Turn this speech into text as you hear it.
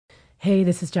Hey,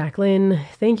 this is Jacqueline.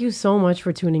 Thank you so much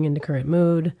for tuning into Current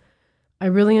Mood. I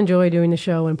really enjoy doing the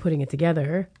show and putting it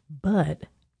together, but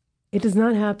it does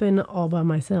not happen all by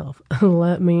myself.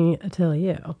 Let me tell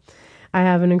you. I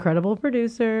have an incredible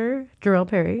producer, Jarrell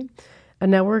Perry, a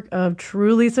network of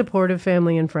truly supportive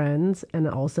family and friends, and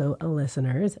also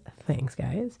listeners. Thanks,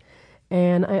 guys.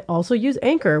 And I also use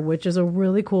Anchor, which is a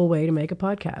really cool way to make a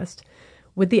podcast.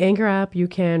 With the Anchor app, you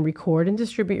can record and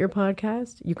distribute your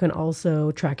podcast. You can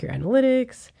also track your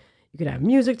analytics. You can add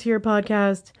music to your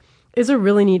podcast. It's a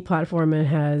really neat platform and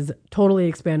has totally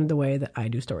expanded the way that I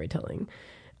do storytelling.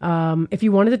 If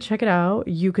you wanted to check it out,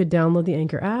 you could download the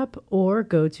Anchor app or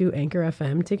go to Anchor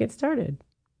FM to get started.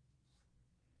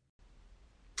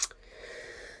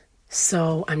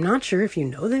 So I'm not sure if you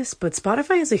know this, but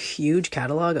Spotify has a huge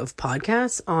catalog of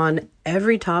podcasts on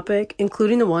every topic,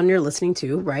 including the one you're listening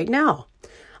to right now.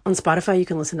 On Spotify, you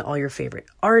can listen to all your favorite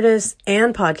artists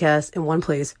and podcasts in one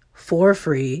place for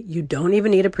free. You don't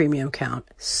even need a premium account.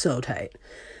 So tight.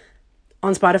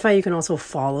 On Spotify, you can also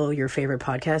follow your favorite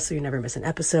podcast so you never miss an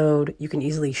episode. You can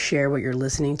easily share what you're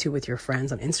listening to with your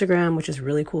friends on Instagram, which is a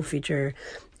really cool feature.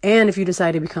 And if you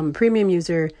decide to become a premium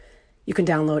user, you can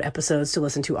download episodes to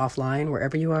listen to offline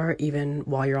wherever you are, even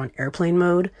while you're on airplane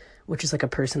mode, which is like a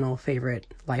personal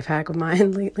favorite life hack of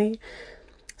mine lately.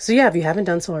 So yeah, if you haven't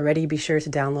done so already, be sure to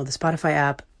download the Spotify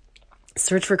app,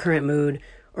 search for Current Mood,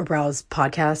 or browse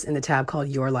podcasts in the tab called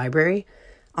Your Library.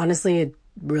 Honestly, it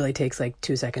really takes like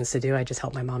 2 seconds to do. I just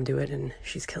helped my mom do it and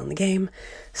she's killing the game.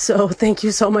 So thank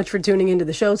you so much for tuning into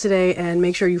the show today, and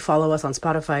make sure you follow us on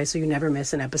Spotify so you never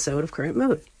miss an episode of Current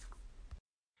Mood.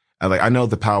 I know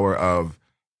the power of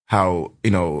how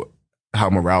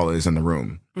morale is in the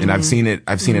room. And I've seen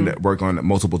it work on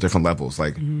multiple different levels.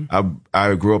 Like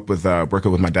I grew up with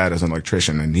working with my dad as an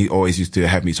electrician, and he always used to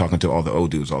have me talking to all the old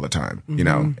dudes all the time, you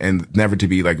know, and never to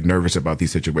be like nervous about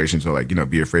these situations or like, you know,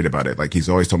 be afraid about it. Like he's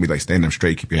always told me like stand up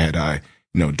straight, keep your head high,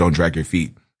 you know, don't drag your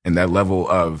feet. And that level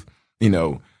of, you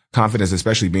know, confidence,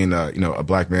 especially being a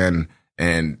black man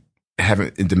and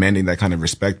demanding that kind of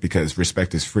respect, because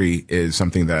respect is free, is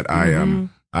something that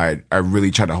I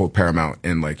really try to hold paramount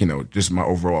in, like, you know, just my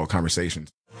overall conversations.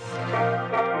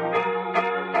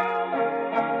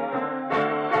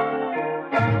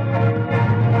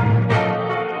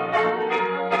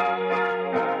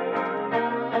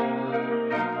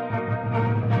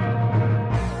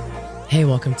 Hey,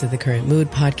 welcome to the Current Mood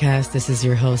podcast. This is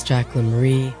your host, Jacqueline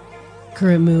Marie.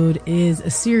 Current Mood is a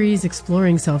series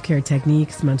exploring self-care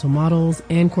techniques, mental models,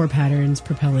 and core patterns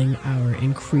propelling our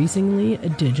increasingly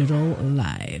digital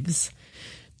lives.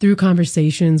 Through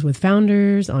conversations with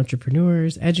founders,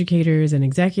 entrepreneurs, educators, and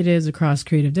executives across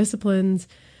creative disciplines,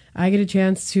 I get a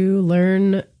chance to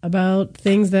learn about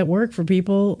things that work for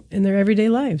people in their everyday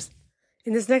lives.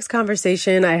 In this next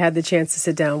conversation, I had the chance to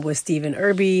sit down with Stephen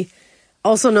Irby,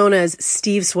 also known as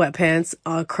Steve Sweatpants,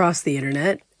 across the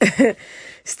internet.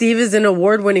 Steve is an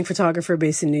award-winning photographer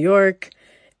based in New York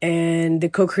and the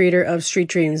co-creator of Street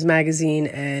Dreams magazine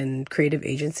and creative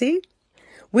agency.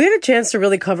 We had a chance to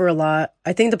really cover a lot.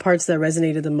 I think the parts that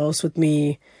resonated the most with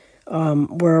me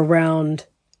were around,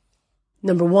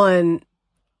 number one,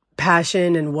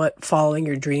 passion and what following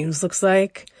your dreams looks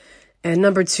like. And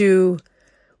number two,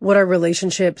 what our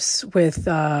relationships with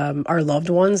our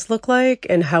loved ones look like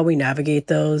and how we navigate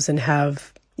those and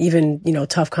have even, you know,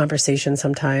 tough conversations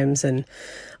sometimes. And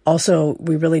also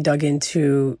we really dug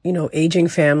into, you know, aging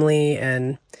family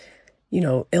and, you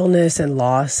know, illness and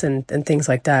loss and things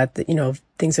like that, you know,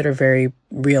 things that are very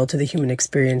real to the human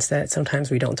experience that sometimes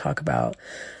we don't talk about.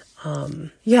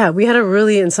 Yeah, we had a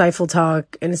really insightful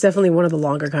talk, and it's definitely one of the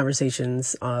longer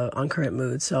conversations on Current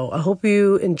Mood. So I hope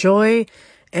you enjoy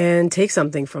and take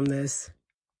something from this.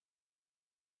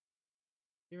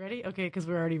 You ready? Okay, because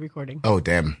we're already recording. Oh,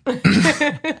 damn.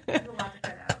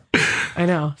 I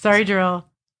know. Sorry, Jarrell.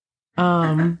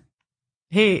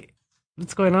 Hey,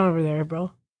 what's going on over there,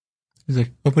 bro? He's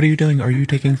like, oh, what are you doing? Are you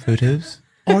taking photos?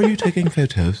 Are you taking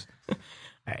photos? All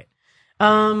right.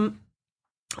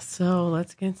 So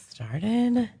let's get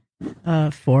started.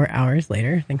 4 hours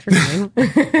later. Thanks for coming.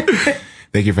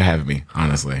 Thank you for having me,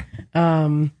 honestly. How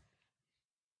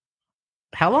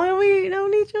long have we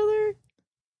known each other?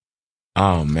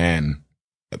 Oh man.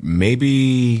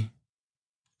 Maybe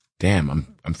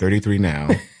I'm 33 now.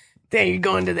 Damn, you're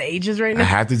going to the ages right now? I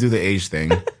had to do the age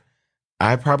thing.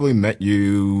 I probably met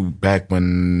you back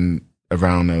when I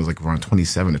was like around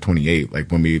 27 to 28, like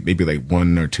when we maybe like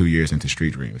 1 or 2 years into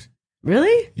Street Dreams.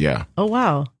 Really? Yeah. Oh,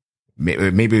 wow.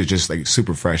 Maybe it was just like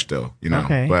super fresh though, you know?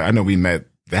 Okay. But I know we met,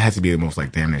 that had to be almost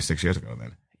like damn near 6 years ago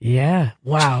then. Yeah.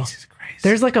 Wow. Jesus Christ.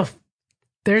 There's like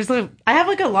I have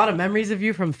like a lot of memories of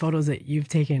you from photos that you've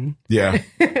taken. Yeah.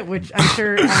 Which I'm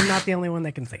sure I'm not the only one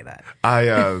that can say that.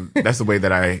 That's the way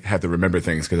that I have to remember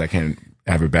things because I can't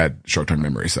have a bad short-term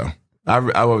memory. So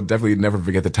I will definitely never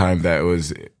forget the time that it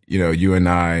was, you and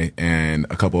I and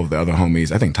a couple of the other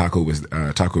homies. I think Taku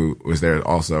was there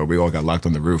also. We all got locked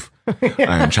on the roof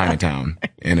in Chinatown,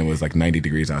 and it was like 90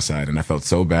 degrees outside, and I felt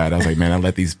so bad. I was like, man, I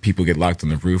let these people get locked on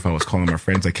the roof. I was calling my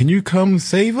friends like, can you come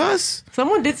save us?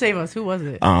 Someone did save us. Who was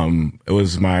it? It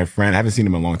was my friend. I haven't seen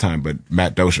him in a long time, but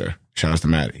Matt Dosher. Shout out to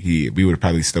Matt. We would have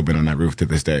probably still been on that roof to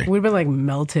this day. We'd been like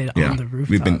melted on the roof.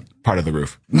 We've been part of the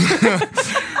roof.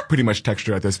 Pretty much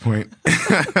texture at this point.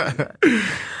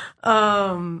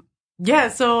 Yeah,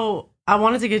 so I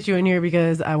wanted to get you in here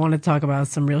because I want to talk about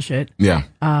some real shit. Yeah.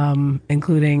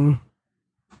 Including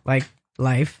like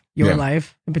your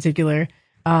life in particular.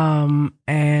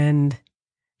 And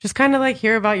just kind of like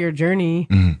hear about your journey.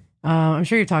 Mm-hmm. I'm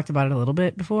sure you talked about it a little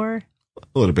bit before.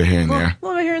 A little bit here and there. A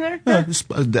little bit here and there. Yeah, just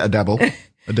a dabble.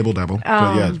 A dibble-dabble.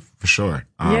 But yeah, for sure.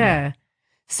 Yeah.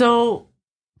 So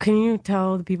can you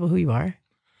tell the people who you are?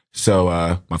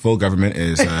 So my full government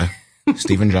is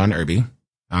Stephen John Irby.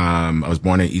 I was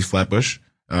born in East Flatbush,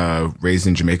 raised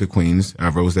in Jamaica, Queens,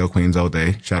 Rosedale, Queens all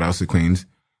day. Shout outs to Queens.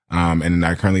 And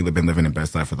I currently been living in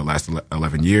Best-Stuy for the last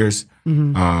 11 years.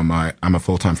 Mm-hmm. I'm a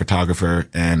full-time photographer,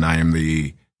 and I am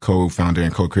the co-founder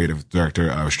and co-creative director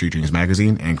of Street Dreams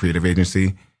Magazine and creative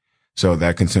agency. So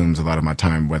that consumes a lot of my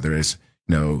time, whether it's,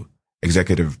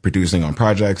 executive producing on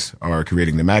projects or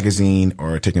creating the magazine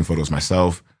or taking photos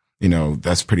myself.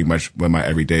 That's pretty much what my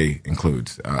everyday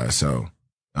includes.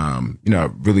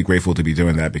 Really grateful to be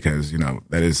doing that because,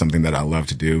 that is something that I love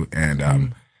to do.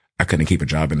 And, I couldn't keep a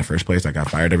job in the first place. I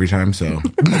got fired every time. So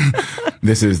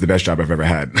this is the best job I've ever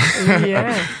had.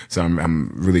 Yeah. So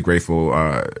I'm really grateful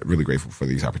for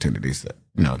these opportunities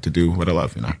to do what I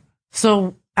love,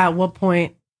 So at what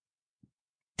point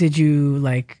did you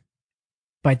like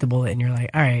bite the bullet and you're like,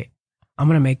 all right, I'm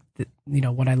going to make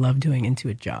what I love doing into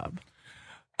a job?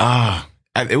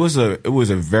 It was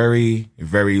a very,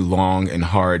 very long and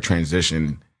hard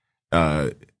transition,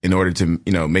 in order to,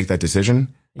 make that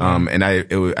decision. Yeah. And I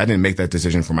didn't make that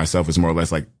decision for myself. It's more or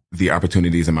less like the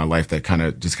opportunities in my life that kind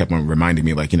of just kept on reminding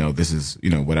me, like, this is,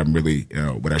 what I'm really,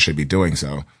 what I should be doing.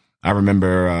 So I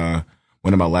remember,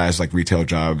 one of my last retail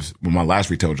jobs. Well, my last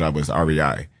retail job was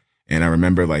REI. And I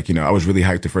remember I was really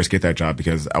hyped to first get that job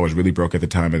because I was really broke at the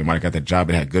time. And when I got that job,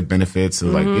 it had good benefits.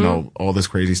 So all this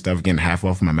crazy stuff, getting half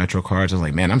off of my Metro cards. I was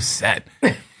like, man, I'm set.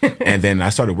 And then I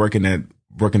started working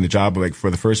the job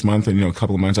for the first month and, a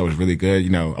couple of months I was really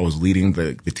good. I was leading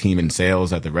the team in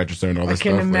sales at the register and all this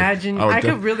stuff. I can imagine. I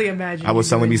could really imagine. I was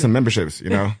selling me some memberships,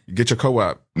 you get your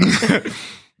co-op.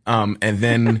 And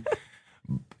then,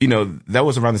 that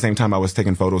was around the same time I was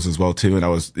taking photos as well too. And I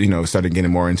was, started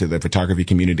getting more into the photography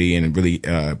community and really,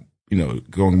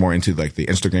 going more into the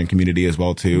Instagram community as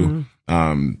well too.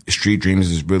 Mm-hmm. Street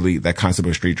Dreams is really, that concept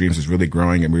of Street Dreams is really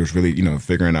growing, and we was really,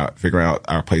 figuring out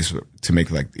our place to make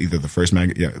either the first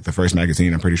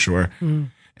magazine, I'm pretty sure. Mm-hmm.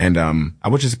 And, I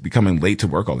was just becoming late to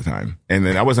work all the time. And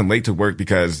then I wasn't late to work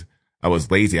because I was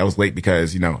lazy. I was late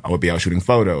because, I would be out shooting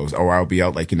photos, or I would be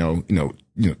out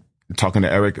talking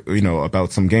to Eric,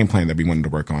 about some game plan that we wanted to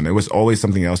work on. It was always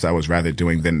something else that I was rather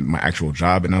doing than my actual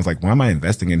job. And I was like, why am I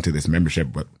investing into this membership,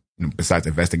 but besides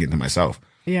investing into myself?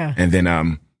 Yeah. And then,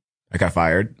 I got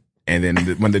fired. And then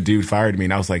when the dude fired me,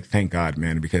 and I was like, thank God,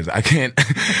 man, because I couldn't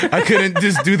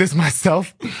just do this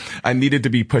myself. I needed to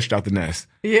be pushed out the nest.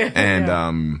 Yeah.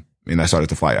 And I started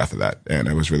to fly after that. And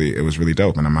it was really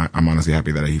dope. And I'm honestly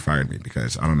happy that he fired me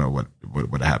because I don't know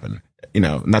what happened.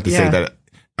 Not to say that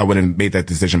I wouldn't have made that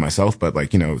decision myself, but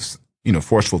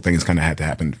forceful things kind of had to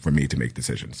happen for me to make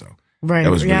decisions. So right. That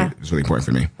was it was really important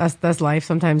for me. That's life.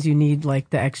 Sometimes you need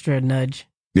the extra nudge.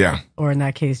 Yeah. Or in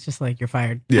that case, just you're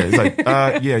fired. Yeah. It's like,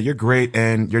 yeah, you're great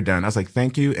and you're done. I was like,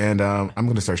 thank you. And, I'm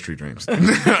going to start Street Dreams. Is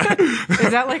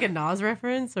that a Nas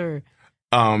reference or?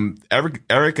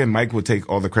 Eric and Mike would take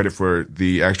all the credit for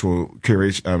the actual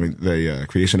creation of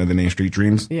the name Street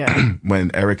Dreams. Yeah.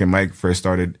 When Eric and Mike first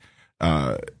started,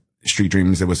 Street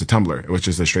Dreams, it was a Tumblr. It was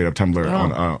just a straight up Tumblr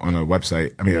on a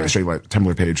website. I mean, a straight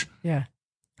Tumblr page. Yeah.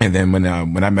 And then when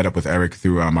I met up with Eric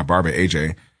through my barber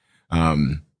AJ,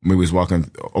 we was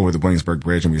walking over the Williamsburg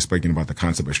Bridge and we were speaking about the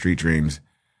concept of Street Dreams.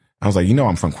 I was like,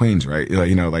 I'm from Queens, right?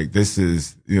 This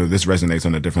is, this resonates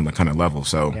on a different kind of level.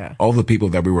 So all the people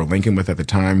that we were linking with at the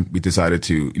time, we decided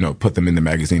to, put them in the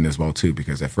magazine as well too,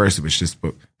 because at first it was just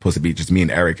supposed to be just me and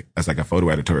Eric as a photo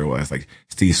editorial, as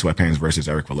Steve Sweatpants versus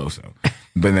Eric Veloso.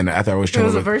 But then after I was trying it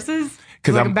was a versus?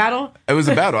 It was a battle? It was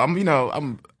a battle. I'm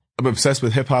obsessed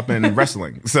with hip hop and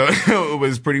wrestling. So it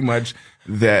was pretty much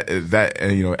that,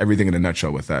 everything in a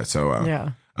nutshell with that.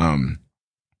 So,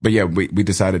 but yeah, we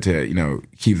decided to,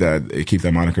 keep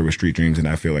that moniker with Street Dreams. And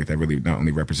I feel like that really not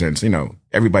only represents,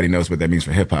 everybody knows what that means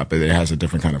for hip hop, but it has a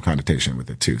different kind of connotation with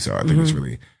it too. So I think it's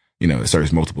really, it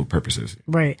serves multiple purposes.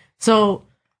 Right. So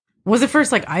was it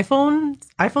first like iPhone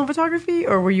photography,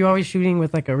 or were you always shooting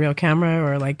with like a real camera,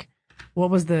 or like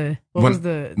when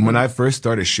I first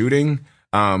started shooting,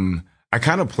 I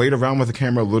kind of played around with the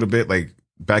camera a little bit, like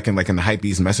back in the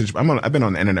Hypebeast message. I've been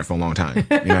on the internet for a long time.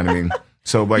 You know what I mean?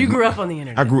 So like, you grew up on the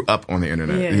internet. I grew up on the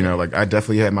internet. Yeah. Like I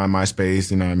definitely had my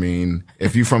MySpace. You know what I mean?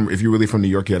 If you're really from New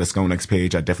York, you had a SconeX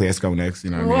page. I definitely had SconeX.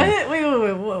 You know what I mean? Wait.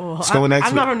 SconeX.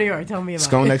 I'm not from New York. Tell me about it.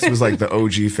 SconeX was like the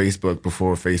OG Facebook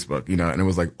before Facebook. And it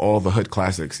was like all the hood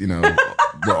classics.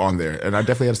 Were on there, and I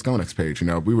definitely had a SconeX page.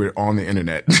 We were on the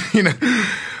internet.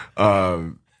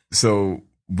 So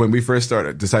when we first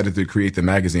decided to create the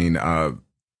magazine,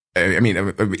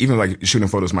 even like shooting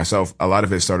photos myself, a lot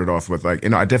of it started off with like,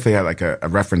 I definitely had like a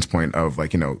reference point of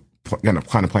like, kind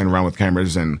of playing around with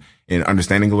cameras and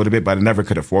understanding a little bit, but I never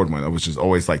could afford one. It was just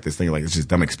always like this thing, like it's just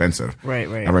dumb expensive. Right.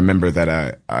 I remember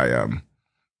that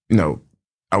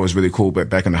I was really cool, but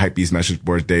back in the Hypebeast message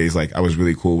board days, like I was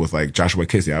really cool with like Joshua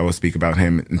Kissy. I would speak about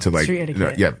him into like, street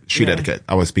etiquette. Street etiquette.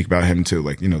 I would speak about him to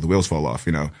like, the wheels fall off,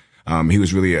 he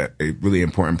was really a really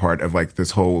important part of like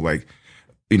this whole like,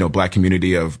 black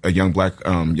community of young black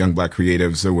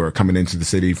creatives that were coming into the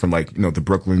city from like, the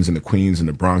Brooklyns and the Queens and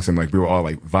the Bronx. And like, we were all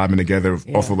like vibing together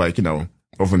off of like,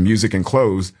 off of music and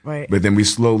clothes. Right. But then we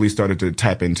slowly started to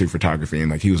tap into photography.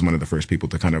 And like, he was one of the first people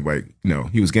to kind of like,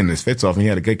 he was getting his fits off and he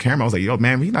had a good camera. I was like, yo,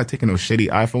 man, he's not taking no shitty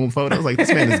iPhone photos. Like, this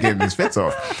man is getting his fits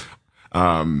off.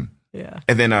 And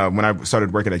then, when I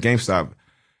started working at GameStop,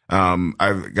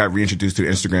 I got reintroduced to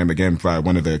Instagram again by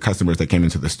one of the customers that came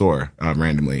into the store,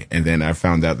 randomly. And then I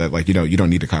found out that like, you don't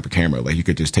need to cop a camera. Like you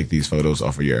could just take these photos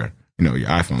off of your, your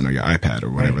iPhone or your iPad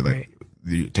or whatever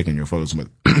you're taking your photos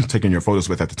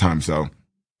with at the time. So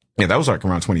yeah, that was like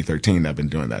around 2013 that I've been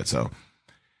doing that. So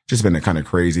just been a kind of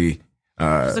crazy,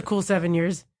 it's a cool 7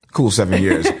 years. Cool 7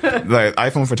 years. Like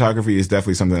iPhone photography is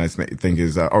definitely something I think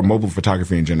is, or mobile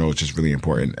photography in general is just really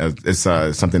important. It's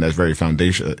something that's very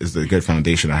is a good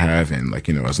foundation I have. And like,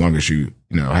 as long as you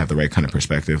have the right kind of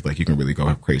perspective, like you can really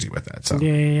go crazy with that. So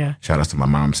yeah. Shout out to my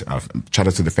mom. Shout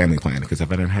out to the family plan. Because if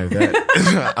I didn't have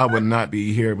that, I would not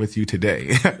be here with you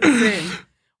today.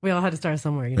 We all had to start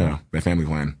somewhere, Yeah, the family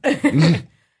plan.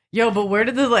 Yo, but where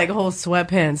did the like whole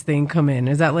sweatpants thing come in?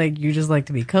 Is that like you just like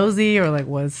to be cozy, or like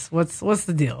what's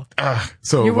the deal?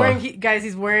 So you're wearing, guys.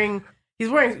 He's wearing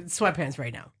sweatpants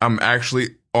right now. I'm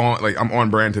actually I'm on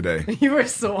brand today. You are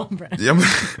so on brand. Yeah,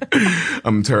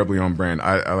 I'm terribly on brand.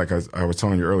 I was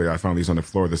telling you earlier, I found these on the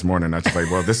floor this morning. I was like,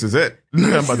 well, this is it. I'm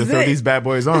about to throw these bad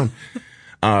boys on.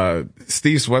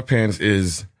 Steve Sweatpants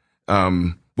is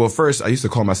well, first I used to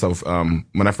call myself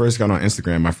when I first got on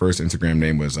Instagram, my first Instagram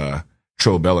name was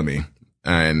Trill Bellamy,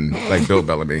 and like Bill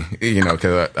Bellamy,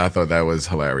 because I thought that was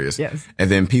hilarious. Yes.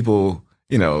 And then people,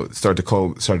 started to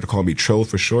call me Trill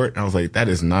for short. I was like, that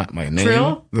is not my name.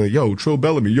 Trill? Like, yo, Trill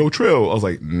Bellamy, yo, Trill. I was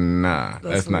like, nah,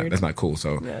 that's not cool.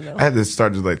 So no. I had to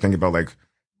start to like think about like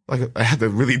I had to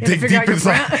really dig deep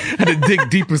inside. I had to dig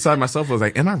deep inside myself. I was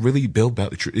like, am I really Trill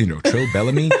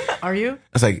Bellamy? Are you? I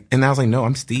was like, and I was like, no,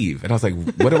 I'm Steve. And I was like,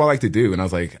 what do I like to do? And I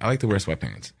was like, I like to wear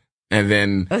sweatpants. And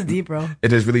then that's deep, bro.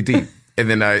 It is really deep. And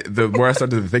then the more I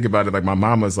started to think about it, like my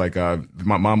mom was like,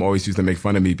 my mom always used to make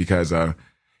fun of me because,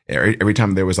 every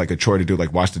time there was like a chore to do,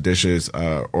 like wash the dishes,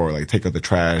 or like take out the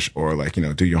trash or like,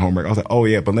 do your homework. I was like, oh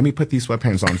yeah, but let me put these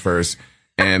sweatpants on first.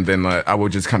 And then I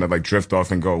would just kind of like drift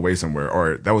off and go away somewhere.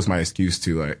 Or that was my excuse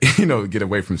to like, get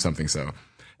away from something. So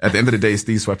at the end of the day,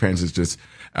 Steve Sweatpants is just,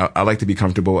 I like to be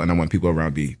comfortable and I want people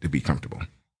around me to be comfortable.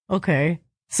 Okay.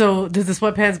 So does the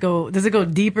sweatpants does it go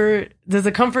deeper? Does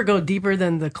the comfort go deeper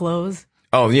than the clothes?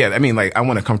 Oh yeah. I mean, like I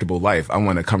want a comfortable life. I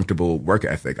want a comfortable work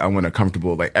ethic. I want a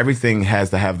comfortable, like everything has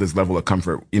to have this level of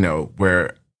comfort,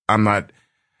 where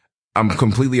I'm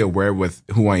completely aware with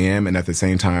who I am. And at the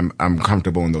same time, I'm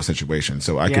comfortable in those situations.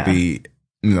 So I could be,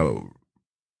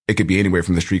 it could be anywhere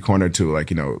from the street corner to like,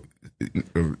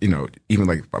 even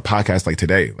like a podcast like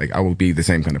today, like I will be the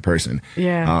same kind of person.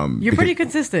 Yeah. You're pretty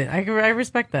consistent. I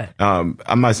respect that.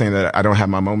 I'm not saying that I don't have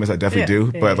my moments. I definitely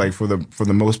do. But like for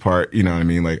the most part, you know what I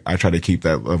mean? Like I try to keep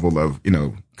that level of,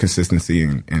 consistency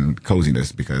and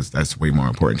coziness because that's way more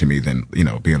important to me than,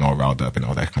 being all riled up and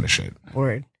all that kind of shit.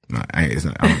 Word. No,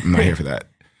 I'm not here for that.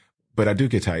 But I do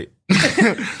get tight.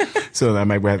 So I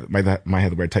might have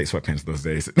to wear tight sweatpants those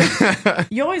days.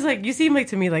 You always you seem like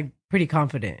to me like pretty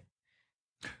confident.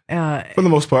 For the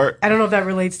most part. I don't know if that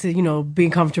relates to,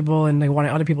 being comfortable and like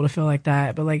wanting other people to feel like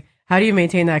that, but like, how do you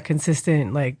maintain that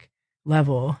consistent like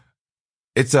level?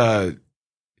 It's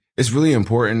really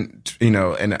important,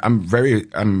 and I'm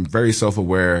very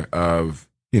self-aware of,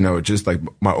 just like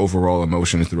my overall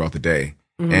emotions throughout the day.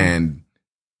 Mm-hmm. And,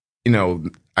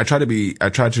 I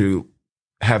try to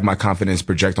have my confidence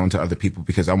project onto other people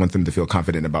because I want them to feel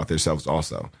confident about themselves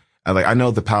also. I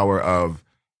know the power of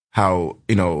how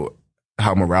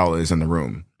morale is in the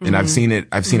room. And I've seen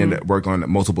it work on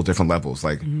multiple different levels.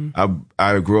 Like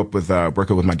I grew up with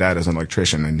working with my dad as an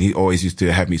electrician, and he always used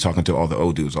to have me talking to all the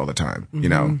old dudes all the time,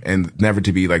 and never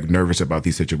to be like nervous about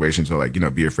these situations or like,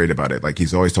 be afraid about it. Like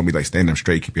he's always told me like stand up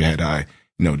straight, keep your head high,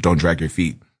 don't drag your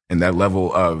feet. And that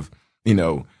level of,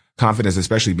 confidence,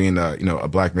 especially being a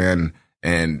black man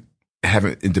and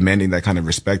demanding that kind of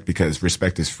respect because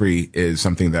respect is free is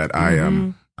something that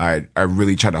I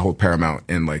really try to hold paramount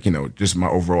in like, just my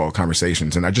overall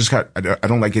conversations. And I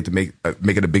don't like it to make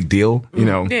it a big deal,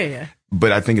 Yeah.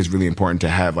 But I think it's really important to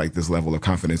have like this level of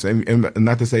confidence and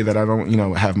not to say that I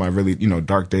don't, have my really,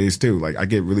 dark days too. Like I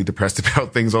get really depressed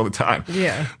about things all the time.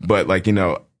 Yeah. But like,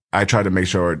 I try to make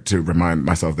sure to remind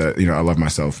myself that, I love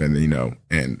myself and,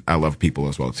 and I love people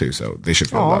as well too. So they should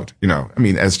feel loved, I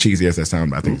mean, as cheesy as that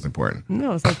sounds, I think it's important.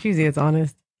 No, it's not cheesy. It's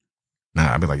honest.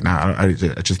 Nah, I'd be like, I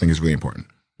just think it's really important.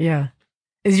 Yeah.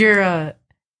 Is your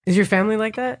family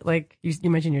like that? Like you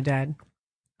mentioned your dad.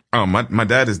 Oh, my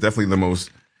dad is definitely the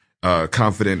most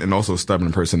confident and also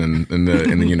stubborn person in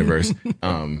the universe.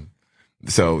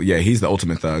 So yeah, he's the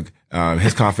ultimate thug.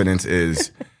 His confidence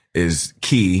is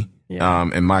key. Yeah.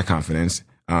 And my confidence.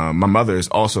 My mother is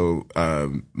honestly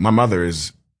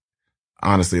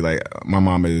like my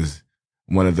mom is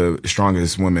one of the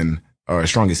strongest women or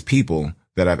strongest people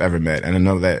that I've ever met. And I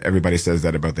know that everybody says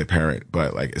that about their parent,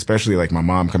 but like, especially like my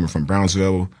mom coming from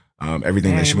Brownsville,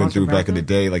 everything that she went through back in the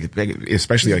day, like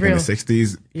especially like in the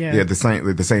 60s. Yeah.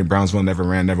 The same Brownsville never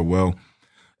ran, never will.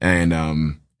 And,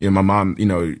 my mom,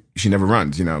 she never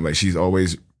runs, like she's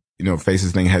always,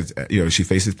 faces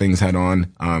things head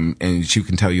on. And she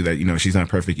can tell you that, she's not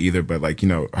perfect either, but like,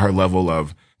 her level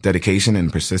of dedication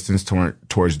and persistence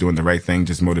towards doing the right thing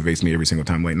just motivates me every single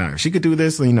time. Like, nah, if she could do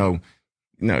this,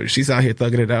 she's out here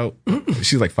thugging it out.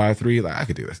 She's like 5'3", like I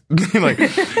could do this. Like,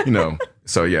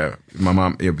 so yeah, my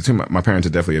mom, between my parents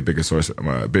are definitely a big source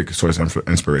of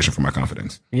inspiration for my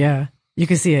confidence. Yeah. You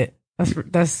can see it.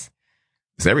 It's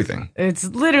everything. It's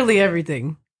literally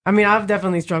everything. I mean, I've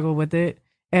definitely struggled with it.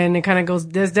 And it kind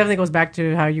of definitely goes back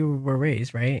to how you were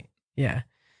raised, right? Yeah.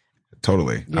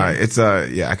 Totally.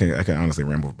 Yeah. I can honestly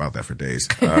ramble about that for days.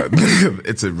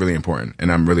 It's really important.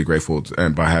 And I'm really grateful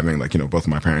by having like, both of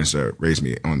my parents raised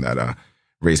me on that,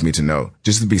 raised me to know,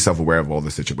 just to be self-aware of all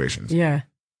the situations. Yeah.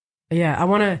 Yeah.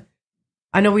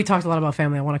 I know we talked a lot about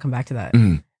family. I want to come back to that.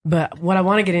 Mm-hmm. But what I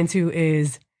want to get into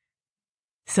is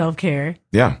self-care.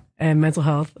 Yeah. And mental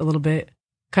health a little bit.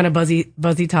 Kind of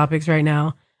buzzy topics right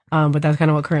now. But that's kind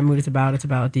of what Current Mood is about. It's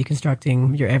about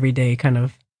deconstructing your everyday kind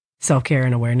of self-care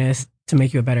and awareness to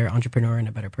make you a better entrepreneur and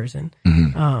a better person.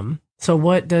 Mm-hmm. So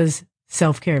what does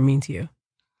self-care mean to you?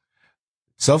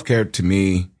 Self-care to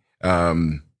me,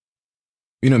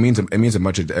 means a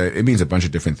bunch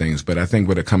of different things, but I think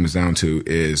what it comes down to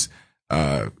is,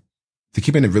 to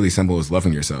keeping it really simple is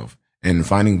loving yourself and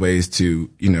finding ways to,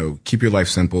 keep your life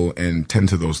simple and tend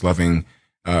to those loving,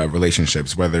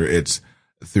 relationships, whether it's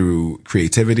through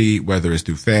creativity, whether it's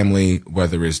through family,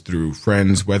 whether it's through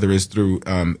friends, whether it's through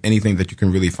anything that you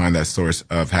can really find that source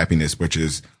of happiness, which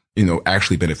is,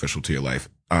 actually beneficial to your life.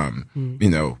 I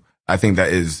think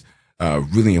that is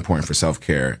really important for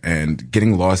self-care, and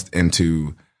getting lost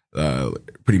into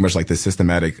pretty much like the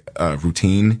systematic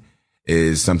routine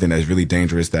is something that's really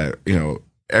dangerous that,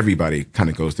 everybody kind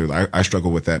of goes through. I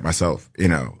struggle with that myself,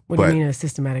 What do you mean a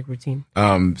systematic routine?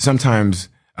 Sometimes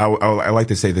I like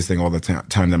to say this thing all the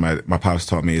time that my pops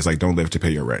taught me is like, don't live to pay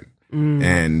your rent.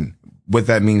 And what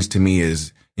that means to me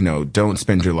is, don't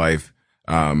spend your life,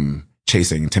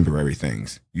 chasing temporary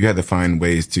things. You have to find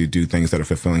ways to do things that are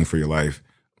fulfilling for your life,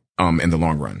 in the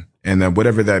long run. And then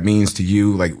whatever that means to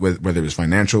you, like whether it's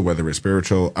financial, whether it's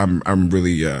spiritual, I'm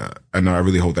really, I know I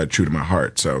really hold that true to my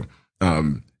heart. So,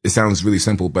 it sounds really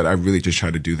simple, but I really just try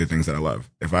to do the things that I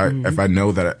love. If I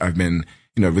know that I've been,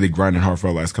 really grinding hard for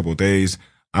the last couple of days,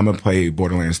 I'm going to play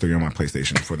Borderlands 3 on my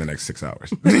PlayStation for the next 6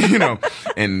 hours,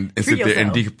 and sit there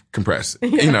and decompress,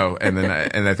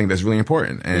 and I think that's really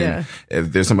important. And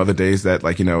if there's some other days that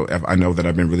like, if I know that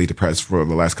I've been really depressed for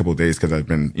the last couple of days because I've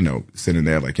been, sitting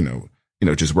there like,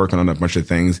 just working on a bunch of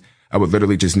things, I would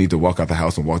literally just need to walk out the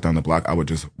house and walk down the block. I would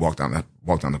just walk down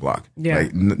the block. Yeah.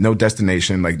 Like no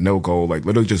destination, like no goal, like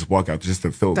literally just walk out just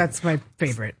to fill. That's my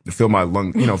favorite. To fill my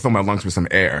fill my lungs with some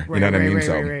air. Right, you know what I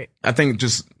mean? Right. I think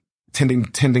just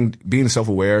being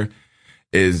self-aware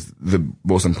is the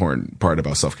most important part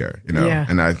about self-care, Yeah.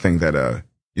 And I think that,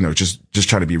 just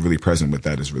try to be really present with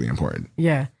that is really important.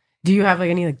 Yeah. Do you have like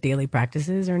any like daily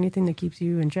practices or anything that keeps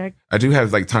you in check? I do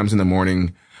have like times in the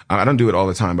morning. I don't do it all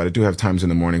the time, but I do have times in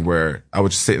the morning where I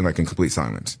would just sit in like in complete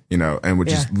silence, and would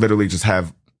just literally just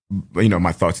have,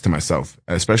 my thoughts to myself,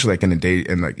 especially like in the day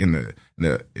and like in the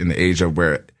age of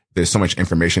where there's so much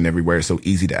information everywhere. It's so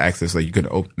easy to access. Like you could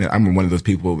open. I'm one of those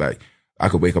people that I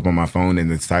could wake up on my phone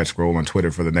and then side scroll on Twitter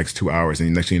for the next 2 hours,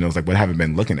 and next thing you know, it's like, what have I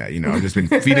been looking at? I've just been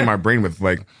feeding my brain with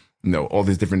like, all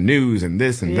these different news and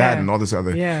this and that and all this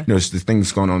other, just the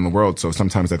things going on in the world. So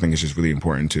sometimes I think it's just really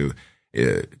important to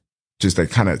just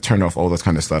like kind of turn off all this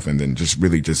kind of stuff and then just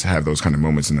really just have those kind of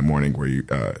moments in the morning where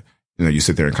you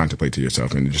sit there and contemplate to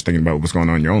yourself and just thinking about what's going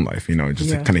on in your own life,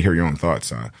 just to kind of hear your own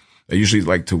thoughts. I usually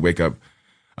like to wake up.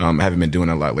 I haven't been doing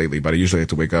it a lot lately, but I usually like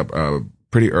to wake up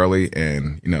pretty early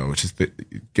and, just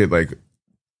get like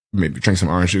maybe drink some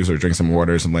orange juice or drink some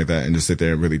water or something like that and just sit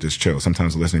there and really just chill.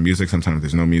 Sometimes I listen to music, sometimes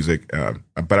there's no music.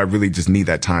 But I really just need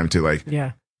that time to like,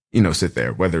 sit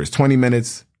there, whether it's 20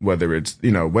 minutes, whether it's,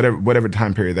 whatever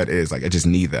time period that is, like I just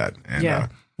need that. And,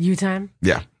 you time?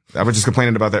 Yeah. I was just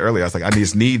complaining about that earlier. I was like, I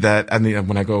just need that. I need,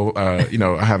 when I go, I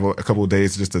have a couple of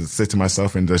days just to sit to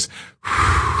myself and just,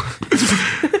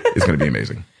 it's going to be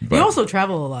amazing. But, you also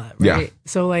travel a lot, right? Yeah.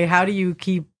 So like, how do you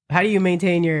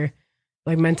maintain your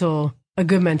like a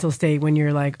good mental state when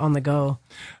you're like on the go?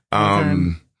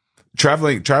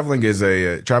 Traveling is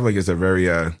a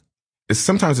very,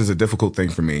 sometimes it's a difficult thing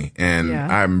for me. And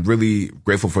I'm really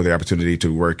grateful for the opportunity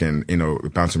to work and,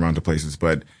 bounce around to places,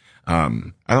 but,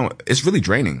 it's really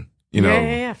draining,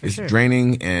 for it's sure.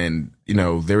 draining. And,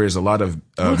 there is a lot of,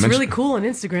 it looks really cool on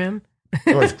Instagram.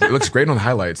 It looks great on the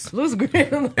highlights. It looks great on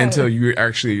the highlights. Until you're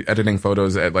actually editing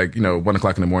photos at like,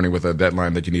 1:00 in the morning with a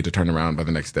deadline that you need to turn around by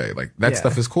the next day. Like that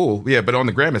stuff is cool. Yeah. But on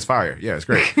the gram, it's fire. Yeah. It's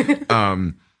great.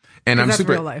 And I'm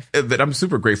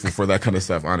super grateful for that kind of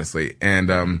stuff, honestly.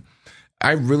 And,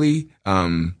 I really,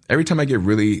 every time I get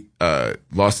really,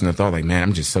 lost in the thought, like, man,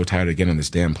 I'm just so tired of getting on this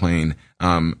damn plane.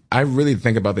 I really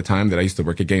think about the time that I used to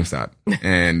work at GameStop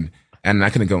and I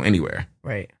couldn't go anywhere.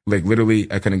 Right. Like literally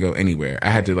I couldn't go anywhere. I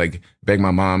had to like beg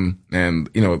my mom and,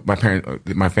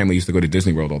 my family used to go to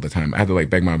Disney World all the time. I had to like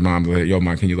beg my mom, like, yo,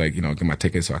 mom, can you like, get my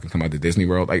ticket so I can come out to Disney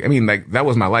World? Like, I mean, like that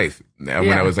was my life when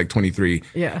I was like 23,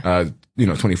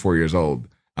 24 years old.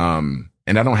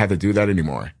 And I don't have to do that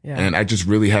anymore. Yeah. And I just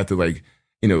really had to like,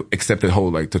 accept the whole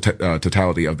like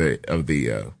totality of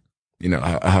the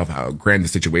how grand the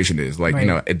situation is. Like,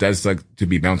 it does suck to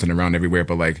be bouncing around everywhere,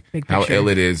 but like how ill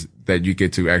it is that you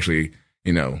get to actually,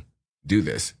 do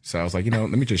this. So I was like, let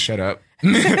me just shut up.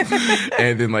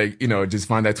 And then like, just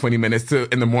find that 20 minutes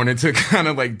in the morning to kind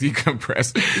of like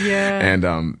decompress. Yeah.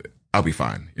 And, I'll be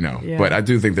fine, but I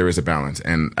do think there is a balance,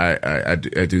 and I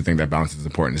do think that balance is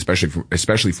important,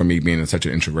 especially for me being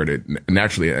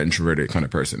naturally an introverted kind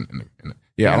of person. And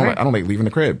I don't like leaving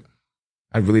the crib.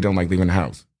 I really don't like leaving the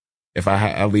house. If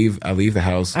I leave the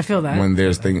house. I feel that when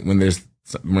there's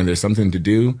something to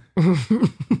do,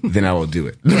 then I will do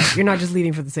it. Yeah, you're not just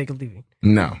leaving for the sake of leaving.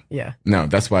 No. Yeah. No,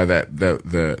 that's why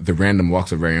the random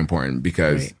walks are very important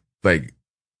because like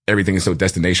everything is so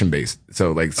destination based.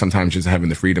 So like sometimes just having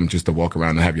the freedom just to walk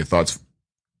around and have your thoughts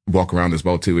walk around as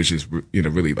well too is just,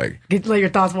 really like. Let your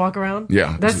thoughts walk around?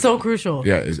 Yeah. That's so crucial.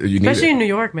 Yeah. Especially in New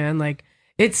York, man. Like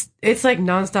it's like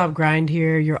nonstop grind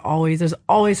here. There's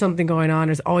always something going on.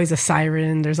 There's always a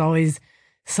siren. There's always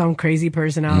some crazy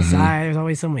person outside. Mm-hmm. There's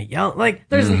always someone yelling. Like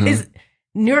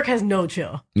New York has no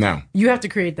chill. No. You have to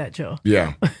create that chill.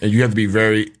 Yeah. And you have to be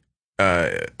very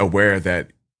aware that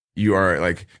you are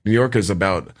like, New York is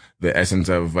about the essence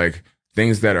of like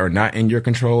things that are not in your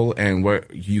control and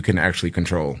what you can actually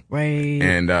control. Right.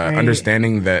 And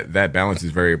understanding that balance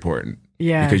is very important.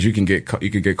 Yeah. Because you can get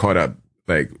caught up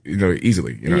like,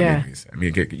 easily. Yeah. I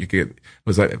mean, you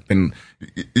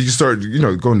start,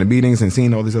 going to meetings and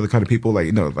seeing all these other kind of people,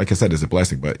 like, like I said, it's a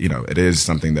blessing, but it is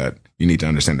something that you need to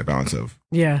understand the balance of.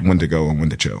 Yeah. When to go and when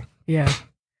to chill. Yeah.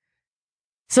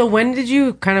 So when did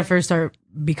you kind of first start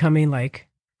becoming like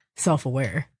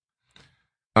self-aware?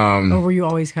 Or were you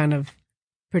always kind of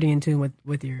pretty in tune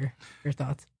with your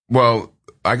thoughts? Well,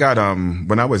 I got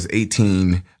when I was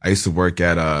 18, I used to work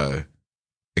at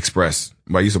Express.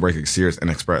 Well, I used to work at Sears and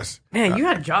Express. Man, you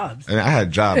had jobs. And I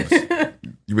had jobs.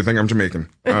 You would think I'm Jamaican.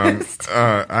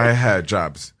 I had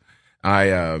jobs.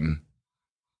 I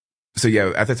So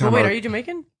yeah, at the time. Well, wait, are you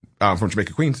Jamaican? From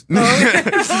Jamaica, Queens. Oh,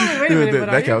 okay. Wait a minute,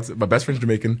 that counts. My best friend's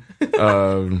Jamaican.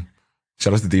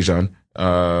 Shout out to Dijon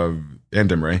and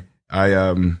Demray.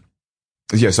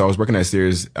 So I was working at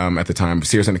Sears at the time,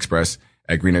 Sears and Express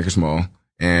at Green Acres Mall,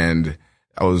 and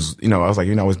I was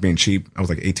I was being cheap. I was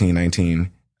like 18,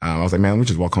 19. I was like, man, let me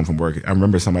just walk home from work. I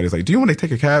remember somebody was like, do you want to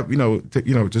take a cab?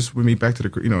 Just with me back to the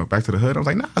hood. I was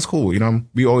like, nah, that's cool.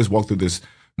 We always walk through this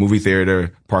movie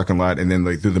theater parking lot, and then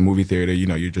like through the movie theater,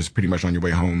 you're just pretty much on your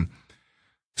way home.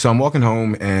 So I'm walking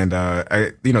home, and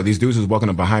these dudes was walking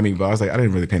up behind me, but I was like, I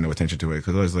didn't really pay no attention to it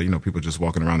because I was like, people just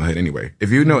walking around the hood anyway. If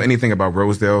you know anything about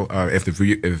Rosedale,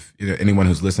 if anyone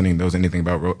who's listening knows anything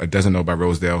about doesn't know about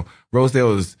Rosedale,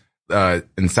 Rosedale is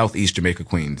in Southeast Jamaica,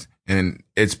 Queens, and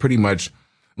it's pretty much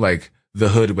like the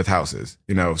hood with houses,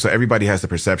 so everybody has the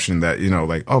perception that,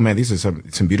 like, oh man, these are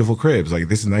some beautiful cribs. Like,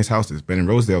 this is nice houses. But in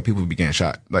Rosedale, people be getting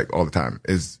shot like all the time.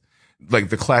 Is like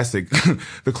the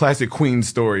classic Queen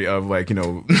story of like,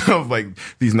 of like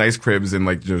these nice cribs and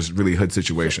like just really hood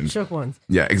situations. Shook ones.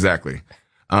 Yeah, exactly.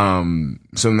 So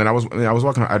then I was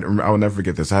walking, I will never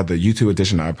forget this. I had the U2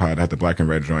 edition iPod, I had the black and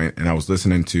red joint, and I was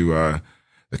listening to,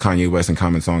 the Kanye West and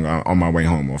Common song on my way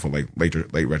home off of like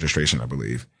late registration, I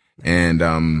believe. And,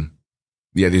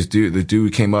 the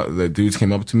dudes came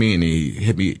up to me and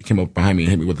he came up behind me and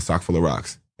hit me with a sock full of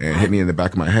rocks and hit me in the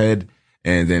back of my head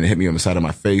and then hit me on the side of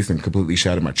my face and completely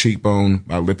shattered my cheekbone.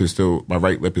 My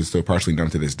right lip is still partially numb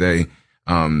to this day.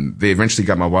 They eventually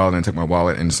got my wallet and took my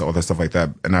wallet and all that stuff like that.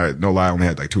 And no lie, I only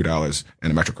had like $2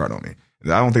 and a MetroCard on me.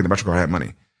 I don't think the MetroCard had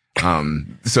money.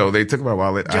 So they took my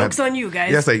wallet. Joke's on you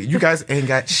guys. Yeah, it's like, you guys ain't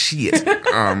got shit.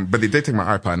 But they did take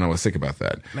my iPod and I was sick about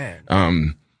that.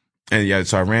 Man. And yeah,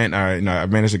 so I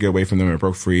managed to get away from them and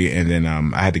broke free. And then,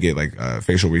 I had to get like,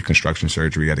 facial reconstruction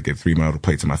surgery. I had to get 3 metal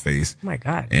plates in my face. Oh my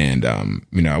God. And,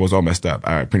 I was all messed up.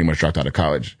 I pretty much dropped out of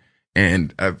college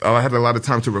and I had a lot of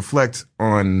time to reflect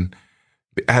on,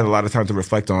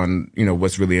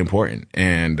 what's really important.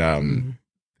 And,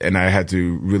 and I had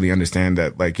to really understand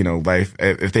that, like, life,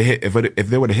 if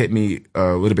they would have hit me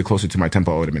a little bit closer to my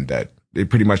tempo, I would have been dead. They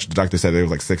pretty much, the doctor said it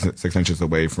was like 6 inches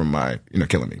away from my,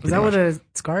 killing me. Is that what the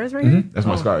scar is right here? That's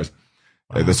my scars.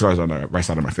 Wow. The scars on the right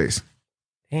side of my face.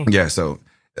 Dang. Yeah. So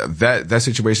that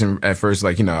situation at first,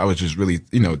 like, I was just really,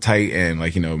 tight and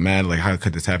like, mad, like, how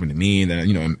could this happen to me? And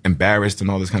then, embarrassed and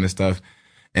all this kind of stuff.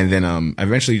 And then, I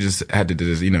eventually just had to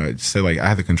do this, say like, I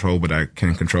have to control what I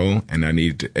can control. And I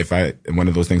need to, one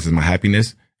of those things is my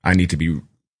happiness, I need to be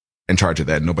in charge of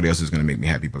that. Nobody else is going to make me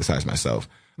happy besides myself.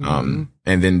 And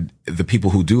then the people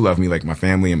who do love me, like my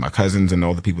family and my cousins and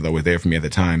all the people that were there for me at the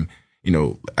time,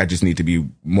 I just need to be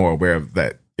more aware of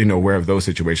that, aware of those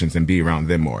situations and be around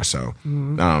them more. So,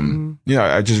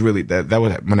 I just really, that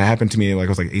was, when it happened to me, like I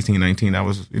was like 18, 19, that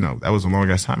was, that was a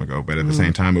long ass time ago. But at the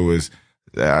same time, it was,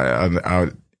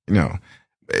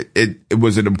 it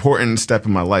was an important step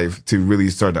in my life to really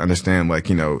start to understand, like,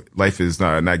 life is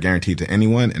not guaranteed to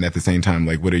anyone. And at the same time,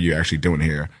 like, what are you actually doing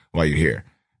here while you're here?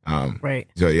 Right.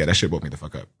 So yeah, that shit woke me the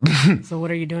fuck up. So what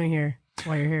are you doing here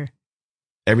while you're here?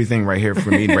 Everything right here for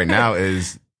me right now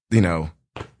is,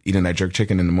 eating that jerk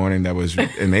chicken in the morning. That was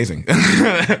amazing.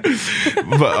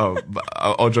 but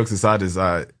all jokes aside is,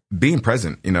 being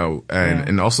present,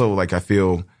 and also like, I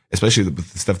feel, especially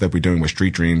with the stuff that we're doing with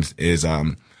Street Dreams is,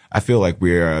 I feel like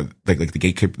we're like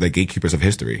the gatekeepers of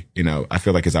history. I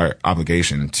feel like it's our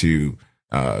obligation to,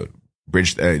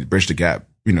 bridge the gap,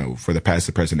 for the past,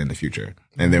 the present, and the future.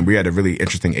 And then we're at a really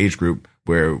interesting age group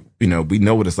where, we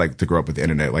know what it's like to grow up with the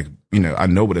internet. Like, I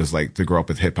know what it's like to grow up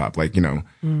with hip hop. Like,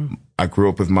 I grew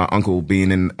up with my uncle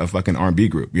being in a fucking R&B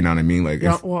group. You know what I mean? Like,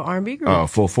 what R&B group?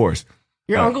 Full Force.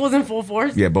 Your uncle was in Full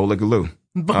Force? Yeah, Bo Lick Lou.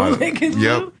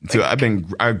 Yep. So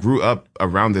I grew up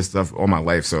around this stuff all my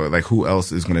life. So like, who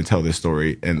else is going to tell this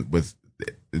story and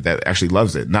that actually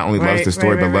loves it? Not only loves the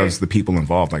story, but loves the people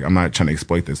involved. Like, I'm not trying to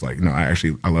exploit this. Like,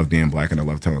 I love being black and I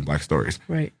love telling black stories.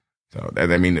 Right. So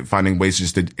finding ways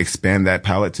just to expand that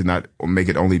palette to not make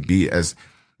it only be as,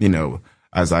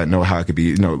 as I know how it could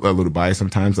be, a little biased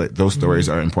sometimes. Like, those stories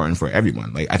are important for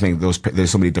everyone. Like, I think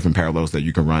there's so many different parallels that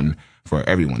you can run for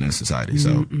everyone in society.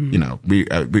 So,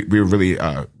 we're really,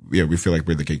 we feel like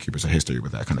we're the gatekeepers of history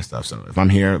with that kind of stuff. So if I'm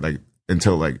here, like,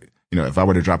 until like, if I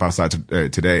were to drop outside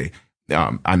today,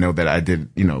 I know that I did,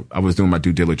 I was doing my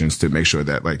due diligence to make sure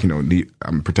that, like,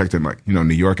 I'm protecting, like, New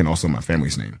York and also my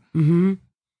family's name. Mm-hmm.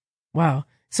 Wow.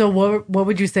 So what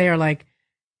would you say are like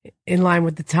in line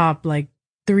with the top, like,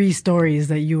 3 stories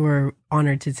that you were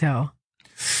honored to tell?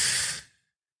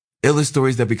 Illest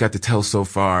stories that we got to tell so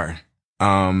far.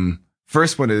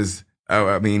 First one is,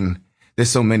 there's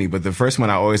so many, but the first one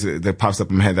that pops up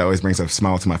in my head that always brings a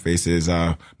smile to my face is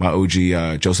my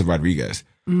OG Joseph Rodriguez.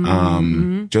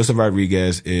 Joseph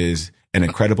Rodriguez is an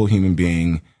incredible human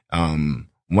being,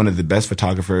 one of the best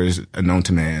photographers known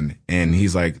to man, and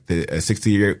he's like a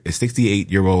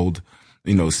 68-year-old,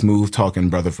 smooth talking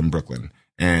brother from Brooklyn,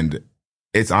 and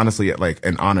it's honestly like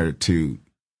an honor to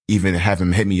even have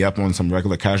him hit me up on some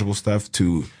regular casual stuff,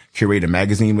 to curate a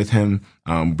magazine with him.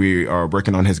 We are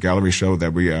working on his gallery show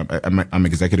that I'm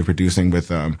executive producing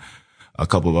with a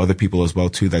couple of other people as well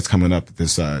too. That's coming up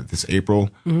this April.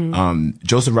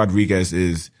 Joseph Rodriguez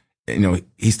is,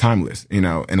 he's timeless,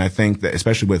 and I think that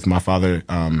especially with my father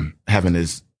having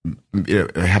his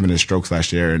strokes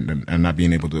last year and not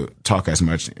being able to talk as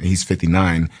much. He's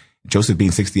 59. Joseph being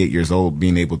 68 years old,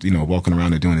 being able to, walking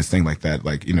around and doing his thing like that,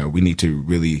 like, we need to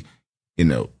really,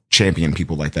 champion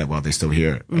people like that while they're still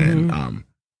here. And,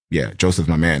 Joseph's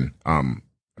my man.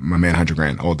 My man, 100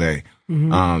 grand all day.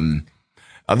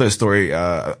 Other story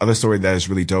that is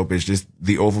really dope is just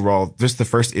just the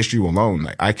first issue alone.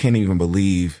 Like, I can't even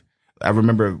believe, I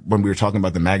remember when we were talking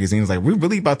about the magazines, like, we're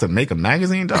really about to make a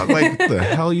magazine, dog? Like, what the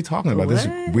hell are you talking about? This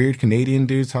weird Canadian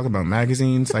dude talking about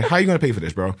magazines. Like, how are you going to pay for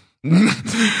this, bro?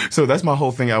 So that's my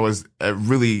whole thing. I was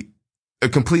really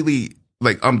completely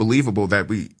like unbelievable that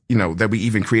we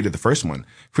even created the first one.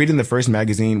 Creating the first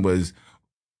magazine was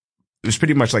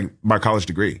pretty much like my college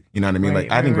degree. You know what I mean?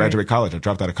 I didn't graduate college. I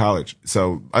dropped out of college.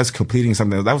 So us completing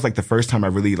something, that was like the first time I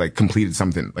really like completed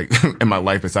something like in my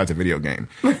life besides a video game.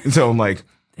 And so I'm like,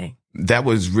 dang. That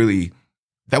was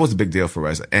a big deal for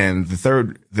us. And the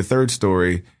third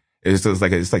story is it's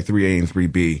like 3A and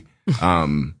 3B.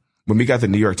 When we got the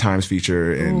New York Times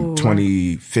feature in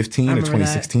 2015 or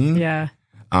 2016. Yeah.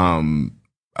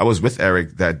 I was with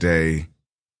Eric that day,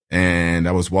 and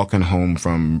I was walking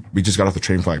home we just got off the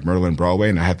train for like Myrtle and Broadway,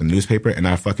 and I had the newspaper, and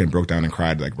I fucking broke down and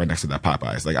cried like right next to that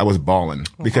Popeyes. Like, I was bawling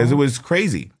because it was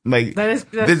crazy. Like,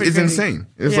 it's insane.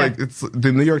 It's like, it's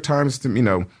the New York Times,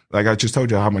 like I just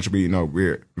told you how much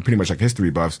we're pretty much like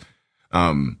history buffs.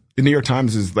 The New York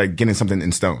Times is like getting something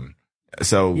in stone.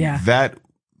 So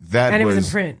it was in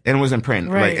print. And it was in print.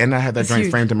 Right. Like, and I had that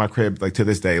joint framed in my crib, like, to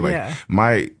this day. Like,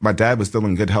 my dad was still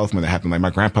in good health when it happened. Like,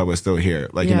 my grandpa was still here.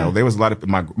 Like, there was a lot of,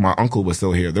 my uncle was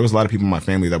still here. There was a lot of people in my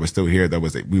family that were still here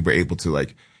we were able to,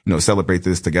 like, celebrate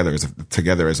this together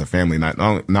as a family, not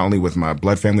only with my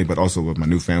blood family, but also with my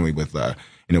new family with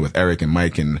Eric and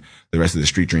Mike and the rest of the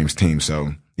Street Dreams team.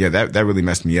 So, yeah, that really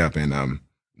messed me up. And,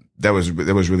 that was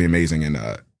really amazing. And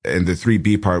the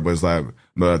 3B part was like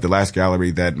the last gallery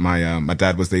that my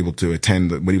dad was able to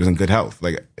attend when he was in good health.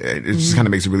 Like, it just kind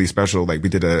of makes it really special. Like, we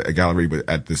did a gallery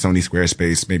at the Sony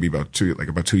Squarespace maybe about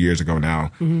 2 years ago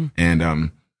now.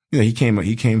 And he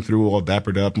came through all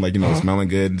dappered up, like, smelling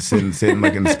good, sitting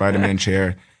like in the Spider-Man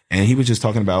chair. And he was just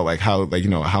talking about like how, like,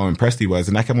 how impressed he was.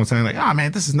 And I kept on saying like, oh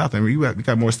man, this is nothing. We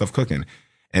got more stuff cooking.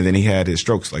 And then he had his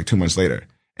strokes like 2 months later.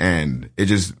 And it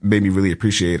just made me really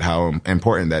appreciate how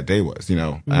important that day was,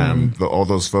 all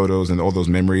those photos and all those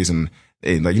memories. And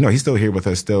like, he's still here with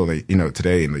us still, like,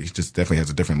 today. And he just definitely has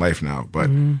a different life now. But,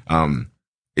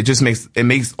 it just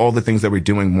makes all the things that we're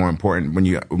doing more important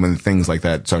when things like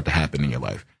that start to happen in your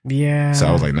life. Yeah. So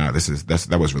I was like, nah,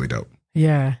 that was really dope.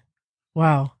 Yeah.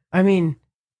 Wow. I mean,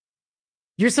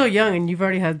 you're so young and you've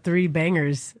already had 3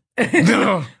 bangers.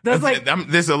 No, that's like,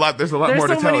 there's a lot more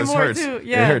to tell. It hurts.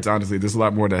 Yeah. It hurts, honestly. There's a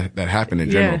lot more that happened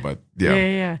in general, but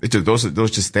yeah. It just,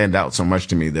 those just stand out so much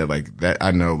to me that like that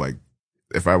I know, like,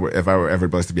 if I were ever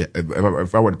blessed to be,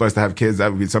 if I were blessed to have kids,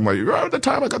 that would be something like, at the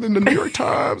time I got in the New York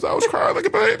Times, I was crying like a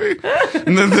baby.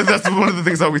 And then that's one of the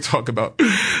things that we talk about.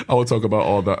 I will talk about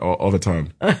all the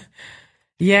time.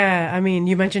 Yeah. I mean,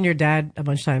 you mentioned your dad a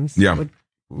bunch of times. Yeah.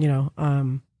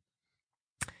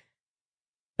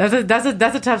 That's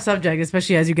a tough subject,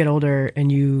 especially as you get older and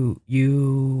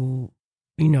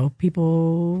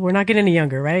people, we're not getting any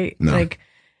younger, right? No.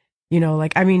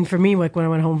 Like, I mean, for me, like when I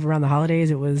went home around the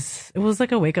holidays, it was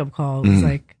like a wake up call. It was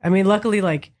like, I mean, luckily,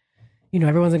 like,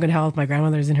 everyone's in good health. My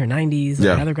grandmother's in her 90s.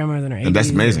 Like, my other grandmother's in her 80s. And that's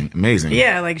amazing. Amazing.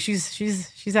 Yeah. Like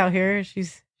she's out here.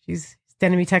 She's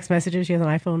sending me text messages. She has an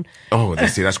iPhone. Oh,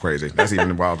 see, that's crazy. That's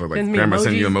even wilder. Like, grandma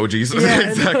sending you emojis.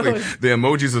 Yeah, exactly. The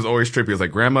emojis is always trippy. It's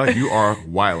like, grandma, you are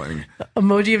wilding.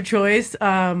 Emoji of choice.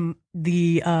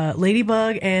 The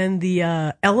ladybug and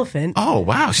the elephant. Oh,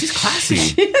 wow. She's classy.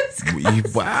 She is classy.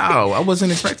 Wow. I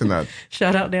wasn't expecting that.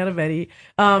 Shout out Nana Betty.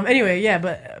 Anyway, yeah,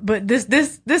 but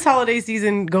this holiday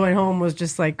season going home was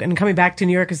just like, and coming back to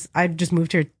New York, because I just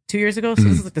moved here 2 years ago. So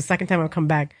this is like the second time I've come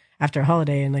back after a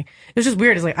holiday, and like it was just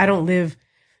weird. It's like I don't live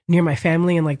near my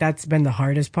family, and like that's been the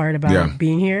hardest part about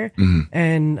being here.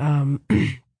 And I'm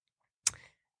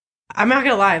not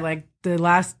gonna lie, like the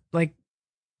last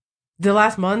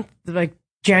month, like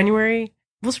January,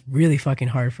 was really fucking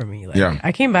hard for me. Like,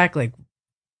 I came back like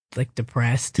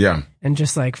depressed. Yeah. And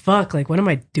just like, fuck, like, what am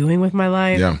I doing with my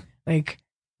life? Yeah. Like,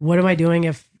 what am I doing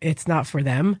if it's not for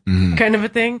them? Kind of a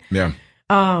thing. Yeah.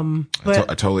 But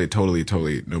I totally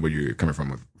know where you're coming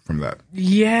from that.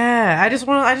 Yeah. I just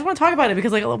want to talk about it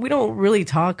because like we don't really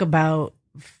talk about,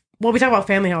 well, we talk about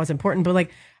family, how it's important, but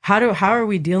like, how are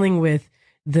we dealing with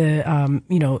the,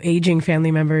 aging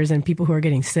family members and people who are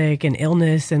getting sick and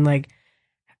illness, and like,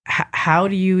 how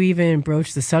do you even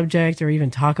broach the subject or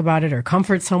even talk about it or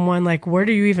comfort someone? Like, where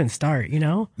do you even start,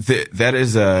 That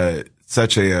is I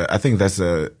think that's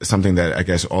something that I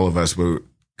guess all of us will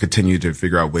continue to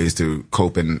figure out ways to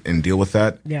cope and deal with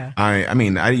that. Yeah. I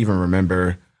mean, I even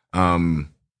remember,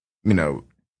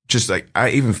 just like,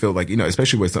 I even feel like,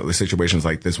 especially with situations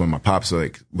like this when my pops,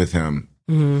 like with him.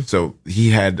 So he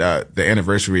had, the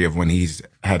anniversary of when he's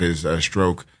had his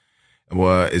stroke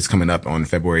is coming up on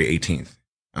February 18th.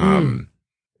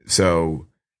 So,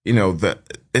 it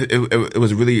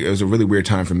was a really weird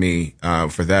time for me,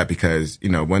 for that because,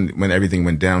 when everything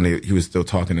went down, he was still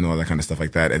talking and all that kind of stuff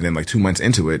like that. And then like 2 months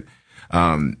into it,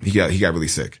 he got really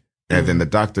sick. And then the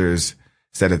doctors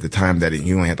said at the time that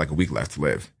he only had like a week left to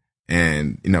live.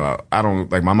 And, I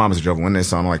don't like, my mom is a Jehovah's Witness,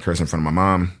 so I don't like cursing in front of my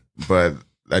mom, but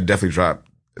I definitely dropped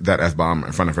that F-bomb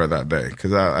in front of her that day.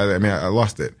 Cause I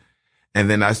lost it. And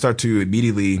then I start to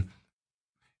immediately,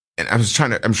 and I'm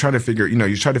trying to figure,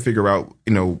 you try to figure out,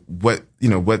 what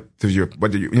does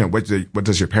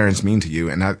your parents mean to you?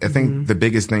 And I think the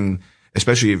biggest thing,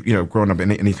 especially if, growing up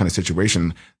in any kind of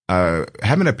situation,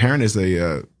 having a parent is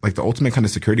like the ultimate kind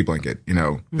of security blanket,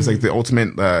 it's like the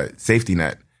ultimate, safety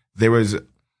net. There was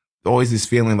always this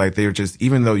feeling like they were just,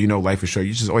 even though, life is short,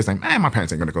 you just always think, man, my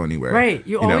parents ain't going to go anywhere. Right.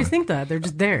 You always think that they're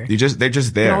just there. They're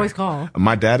just there. You always call.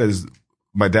 My dad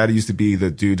used to be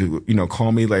the dude who,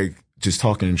 call me like, just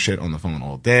talking shit on the phone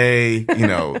all day.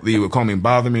 He would call me and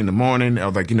bother me in the morning.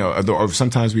 Or like, or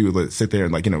sometimes we would sit there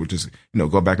and like, just,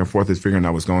 go back and forth as figuring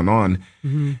out what's going on.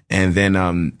 And then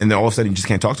all of a sudden you just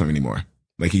can't talk to him anymore.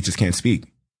 Like he just can't speak.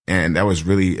 And that was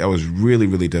really,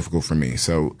 really difficult for me.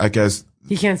 So I guess.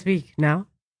 He can't speak now?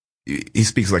 He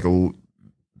speaks like a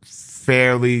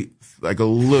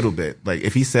little bit. Like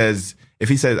if he says,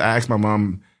 I asked my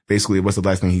mom basically what's the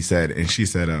last thing he said. And she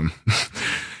said,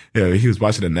 yeah, he was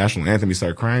watching the national anthem. He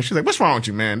started crying. She's like, "What's wrong with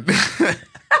you, man?" So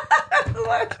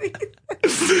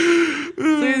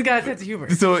he's got a sense of humor.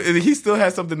 So he still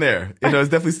has something there. It's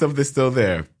definitely something that's still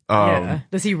there. Yeah.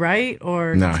 Does he write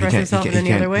or express himself in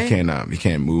any other way? He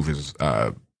can't move his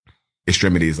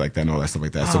extremities like that and all that stuff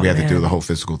like that. So we had to do the whole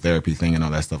physical therapy thing and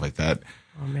all that stuff like that.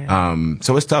 Oh man.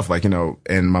 So it's tough, like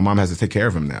and my mom has to take care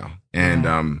of him now.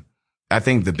 And I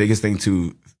think the biggest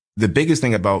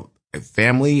thing about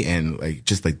family and like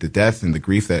just like the death and the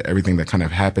grief, that everything that kind of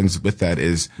happens with that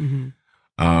is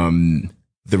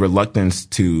the reluctance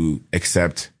to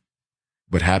accept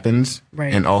what happens.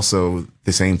 Right. And also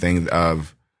the same thing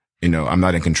of, I'm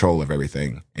not in control of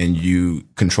everything, and you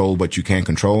control what you can't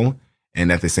control. And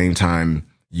at the same time,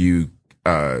 you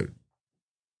have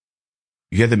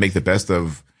to make the best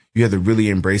of, you have to really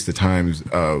embrace the times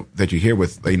that you're here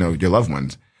with, your loved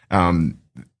ones.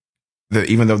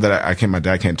 Even though that my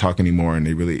dad can't talk anymore, and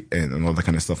and all that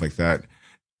kind of stuff like that.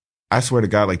 I swear to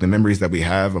God, like the memories that we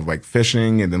have of like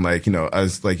fishing, and then like,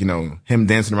 us like, him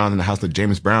dancing around in the house like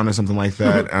James Brown or something like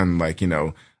that. And like,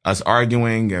 us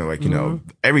arguing and like,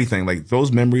 everything, like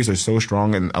those memories are so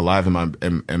strong and alive in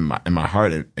my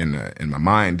heart and in my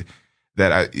mind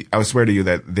that I would swear to you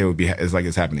that they would be, it's like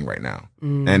it's happening right now.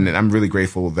 And I'm really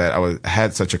grateful that I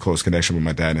had such a close connection with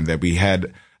my dad, and that we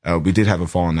did have a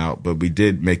falling out, but we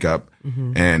did make up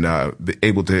and be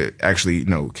able to actually,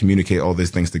 communicate all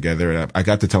these things together. And I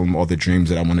got to tell him all the dreams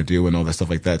that I want to do and all that stuff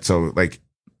like that. So like,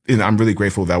 I'm really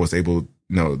grateful that I was able,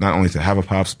 not only to have a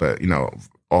pops, but,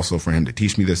 also for him to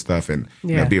teach me this stuff and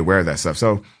be aware of that stuff.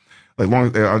 So like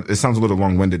it sounds a little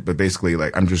long winded, but basically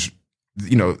like I'm just,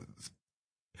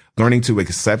 learning to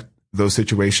accept those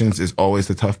situations is always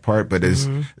the tough part, but is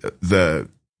the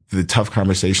tough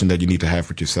conversation that you need to have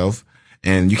with yourself.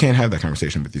 And you can't have that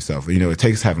conversation with yourself. It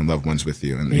takes having loved ones with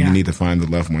you, and you need to find the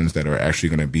loved ones that are actually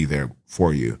going to be there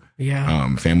for you.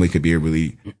 Yeah. Family could be a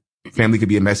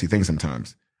messy thing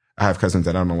sometimes. I have cousins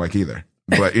that I don't like either,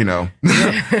 but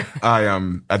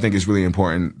I think it's really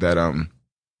important that,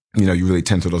 you really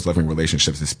tend to those loving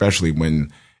relationships, especially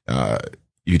when,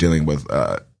 you're dealing with,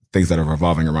 things that are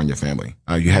revolving around your family.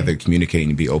 You have to communicate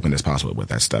and be open as possible with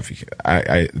that stuff.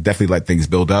 I definitely let things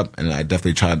build up, and I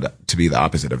definitely try to be the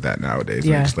opposite of that nowadays.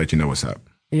 Yeah. Just let you know what's up.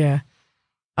 Yeah.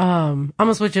 I'm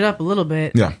gonna switch it up a little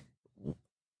bit. Yeah.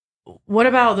 what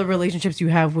about the relationships you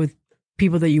have with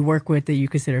people that you work with that you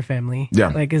consider family? Yeah.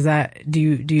 Like, is that, do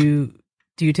you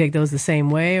take those the same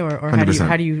way, or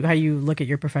how do you look at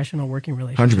your professional working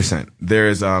relationship? 100%.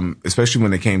 There's, especially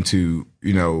when it came to,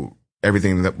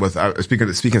 everything that was,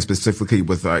 speaking specifically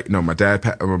with, my dad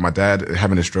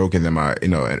having a stroke, and then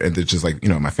and it's just like,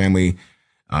 my family,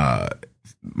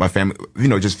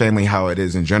 just family, how it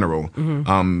is in general.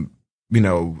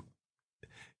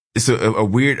 It's a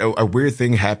weird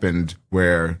thing happened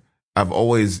where I've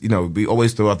always, we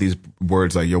always throw out these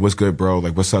words like, yo, what's good, bro?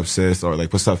 Like, what's up, sis? Or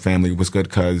like, what's up, family? What's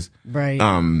good, cuz? Right.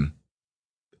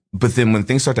 But then when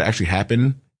things start to actually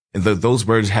happen, those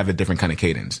words have a different kind of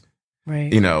cadence.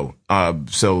 Right.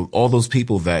 So all those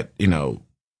people that,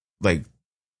 like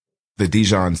the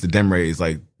Dijons, the Demrays,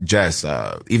 like Jess,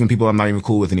 even people I'm not even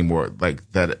cool with anymore, like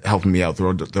that helped me out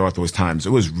throughout those times.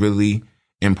 It was really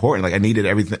important. Like I needed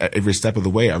every step of the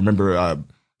way. I remember,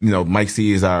 Mike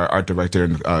C is our art director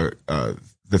and,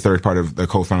 the third part of the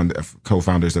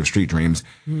co-founders of Street Dreams.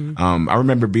 I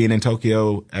remember being in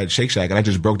Tokyo at Shake Shack and I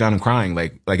just broke down and crying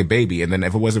like a baby. And then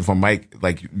if it wasn't for Mike,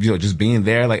 like, just being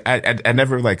there, like I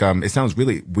never like, it sounds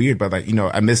really weird, but like,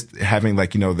 I missed having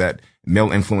like, that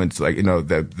male influence, like,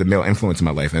 the male influence in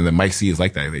my life. And then Mike C is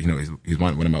like that, he's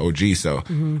one of my OGs. So,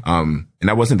 and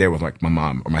I wasn't there with like my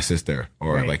mom or my sister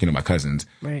or like, my cousins,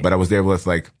 but I was there with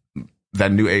like, that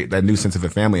new sense of a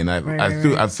family. And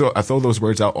I throw those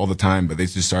words out all the time, but they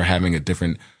just start having they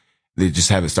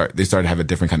started to have a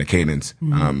different kind of cadence,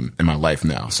 in my life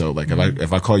now. So like,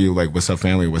 if I call you like, what's up,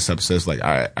 family? What's up, sis? Like,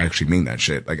 I actually mean that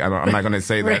shit. Like, I'm not going to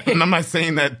say that. And I'm not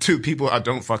saying that to people I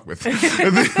don't fuck with.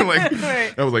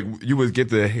 Like, I was like, you would get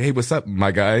the, hey, what's up,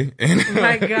 my guy? And,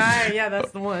 my guy. Yeah,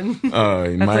 that's the one. That's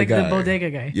my like guy. The bodega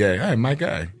guy. Yeah. Hey, my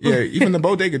guy. Yeah. Even the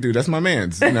bodega dude, that's my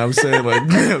man's. You know what I'm saying?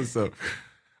 Like, so.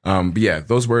 But yeah,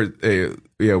 those words mean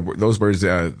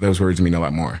a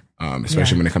lot more,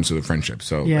 especially when it comes to the friendship.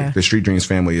 So like, the Street Dreams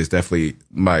family is definitely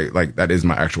that is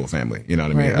my actual family. You know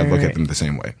what I mean? I look at them the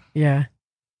same way. Yeah.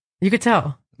 You could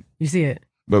tell. You see it.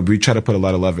 But we try to put a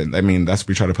lot of love in. We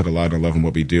try to put a lot of love in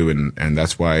what we do. And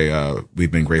that's why,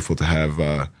 we've been grateful to have,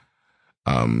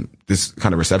 this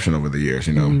kind of reception over the years,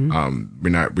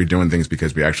 we're doing things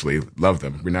because we actually love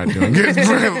them. We're not doing it.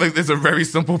 Like, it's a very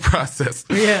simple process.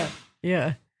 Yeah.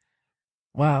 Yeah.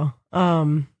 Wow.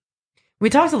 We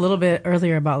talked a little bit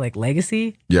earlier about like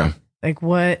legacy. Yeah. Like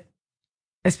what,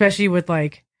 especially with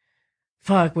like,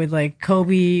 with like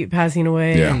Kobe passing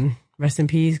away and rest in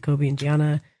peace, Kobe and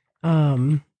Gianna.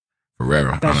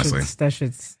 Forever, honestly. That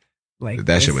shit's like,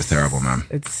 that shit was terrible, man.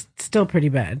 It's still pretty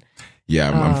bad.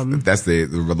 Yeah, that's the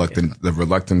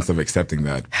reluctance of accepting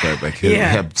that. But like,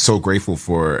 I'm so grateful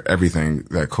for everything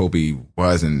that Kobe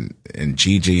was and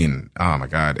Gigi and oh my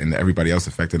God, and everybody else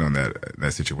affected on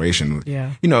that situation.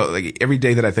 Yeah, like every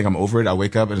day that I think I'm over it, I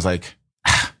wake up and it's like,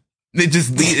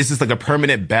 it's just like a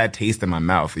permanent bad taste in my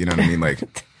mouth. You know what I mean?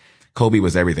 Like, Kobe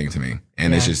was everything to me,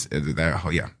 and it's just that.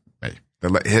 Yeah, right.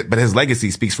 But his legacy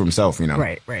speaks for himself.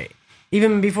 Right.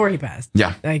 Even before he passed.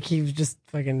 Yeah, like he was just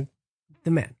fucking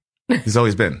the man. He's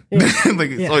always been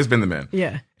he's always been the man.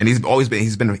 Yeah. And he's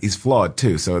flawed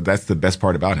too. So that's the best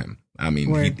part about him. I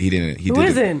mean,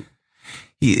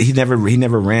 he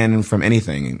never ran from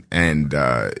anything. And,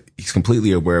 he's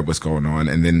completely aware of what's going on.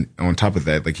 And then on top of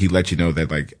that, like, he let you know that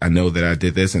like, I know that I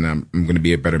did this and I'm going to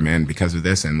be a better man because of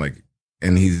this. And like,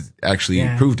 and he's actually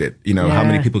proved it. How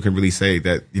many people can really say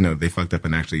that, they fucked up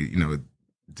and actually,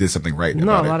 did something right.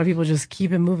 No, a lot of people just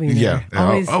keep it moving. Yeah.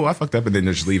 I fucked up and then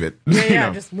just leave it.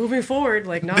 Yeah, just moving forward,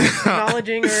 like not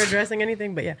acknowledging or addressing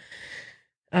anything. But yeah.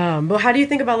 But how do you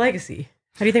think about legacy?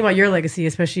 How do you think about your legacy,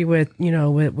 especially with,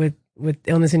 with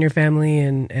illness in your family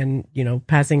and,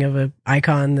 passing of an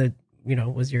icon that,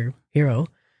 was your hero?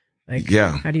 Like,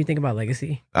 how do you think about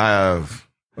legacy? Or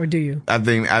do you? I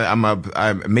think I'm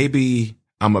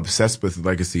obsessed with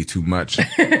legacy too much.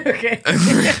 Okay.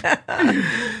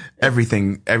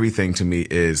 Everything to me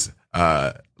is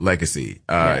legacy.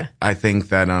 I think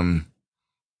that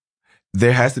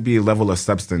there has to be a level of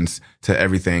substance to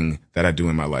everything that I do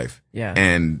in my life. Yeah.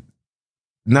 And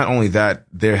not only that,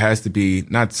 there has to be,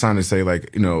 not trying to say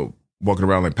like, walking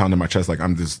around like pounding my chest like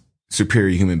I'm this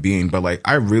superior human being, but like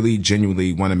I really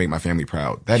genuinely want to make my family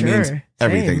proud. That means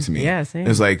everything to me. Yeah, same.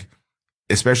 It's like,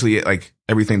 especially like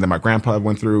everything that my grandpa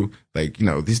went through, like,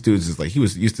 these dudes is like, he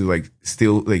was used to like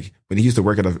steal, like when he used to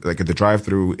work at the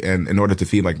drive-through and in order to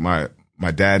feed like my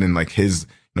dad and like his,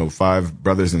 5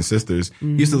 brothers and sisters,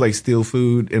 he used to like steal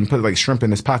food and put like shrimp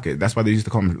in his pocket. That's why they used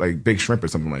to call him like Big Shrimp or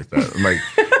something like that. Like,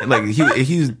 like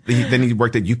then he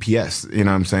worked at UPS, you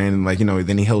know what I'm saying? And like, you know,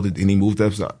 then he held it and he moved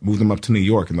them up to New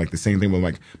York. And like the same thing with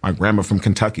like my grandma from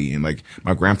Kentucky and like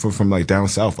my grandpa from like down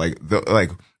south. Like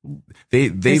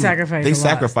they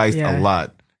sacrificed a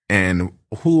lot. And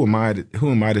who am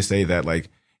I to say that, like,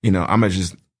 you know, I'm gonna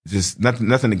just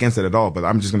nothing against it at all, but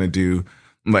I'm just gonna do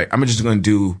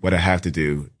what I have to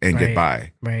do and get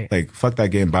by. Right. Like, fuck that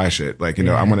getting by shit. Like, you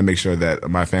know, I want to make sure that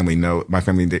my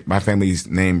family's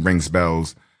name rings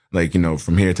bells, like, you know,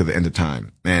 from here to the end of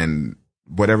time. And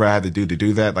whatever I had to do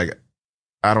that, like,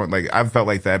 I felt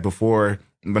like that before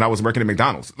when I was working at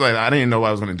McDonald's. Like, I didn't know what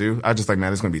I was going to do. I just like,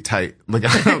 man, it's going to be tight. Like,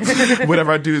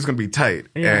 whatever I do is going to be tight.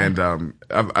 Yeah. And,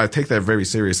 I take that very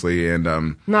seriously. And,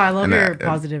 no, I love your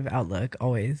positive outlook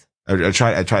always. I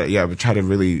try to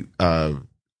really,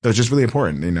 it's just really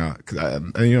important, you know, cause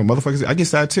you know, motherfuckers, I get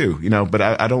sad too, you know, but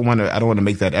I don't want to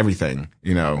make that everything,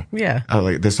 you know. Yeah.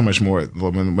 Like, there's so much more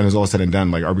when it's all said and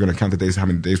done. Like, are we going to count the days, how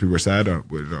many days we were sad or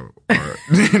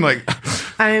like,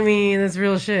 I mean, that's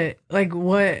real shit. Like,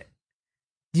 what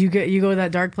you go to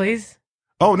that dark place?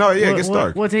 Oh no. Yeah. It gets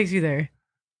dark. What takes you there?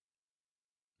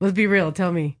 Let's be real.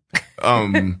 Tell me.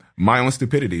 My own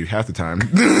stupidity half the time.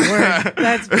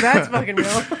 That's fucking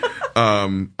real.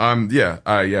 I'm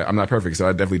not perfect, so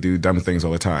I definitely do dumb things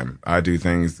all the time. I do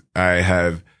things. I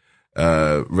have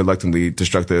reluctantly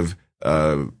destructive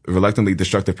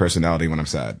personality when I'm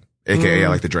sad. AKA I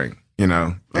like to drink, you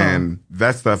know? And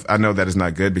that stuff, I know that is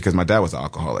not good because my dad was an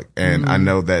alcoholic and I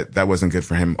know that wasn't good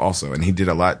for him also. And he did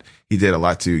a lot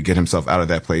to get himself out of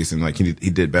that place and like he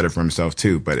did better for himself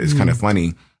too. But it's kind of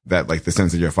funny that like the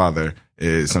sins of your father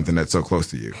is something that's so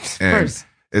close to you. And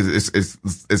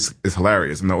it's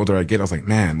hilarious. And the older I get, I was like,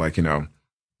 man, like, you know,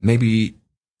 maybe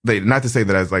not to say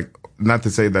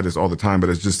that it's all the time, but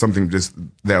it's just something, just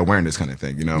the awareness kind of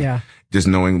thing, you know? Yeah. Just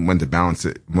knowing when to balance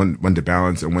it, when to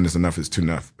balance and when it's enough is too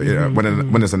enough. But yeah,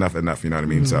 when it's enough, you know what I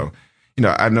mean? So, you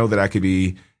know, I know that I could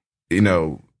be, you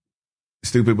know,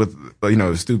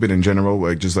 stupid in general,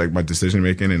 like just like my decision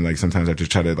making. And like sometimes I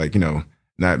just try to like, you know,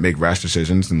 not make rash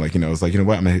decisions and like, you know, it's like, you know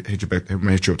what, I'm gonna hit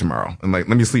you up tomorrow and like,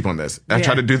 let me sleep on this. I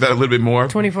try to do that a little bit more.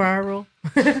 24-hour rule.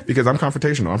 Because I'm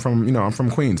confrontational. I'm from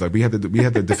Queens. Like we had to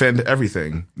defend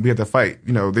everything. We had to fight.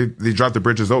 You know, they dropped the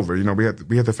bridges over. You know, we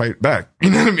had to fight back. You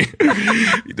know what I mean?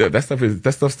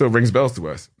 That stuff still rings bells to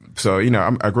us. So, you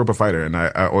know, I grew up a fighter and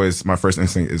I always, my first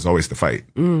instinct is always to fight.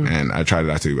 And I try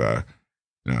not to, you know,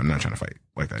 I'm not trying to fight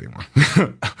like that anymore.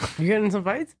 You getting in some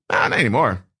fights? Nah, not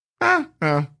anymore.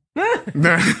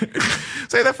 No.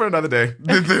 Say that for another day.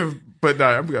 But no,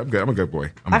 I'm good. I'm a good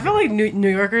boy. I feel like New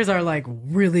Yorkers are like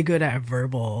really good at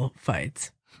verbal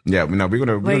fights. Yeah, no, we're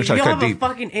gonna try to cut deep. You'll have a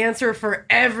fucking answer for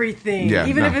everything. Yeah,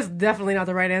 even if it's definitely not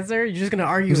the right answer, you're just gonna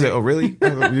argue. Like, oh, really? You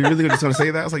really just gonna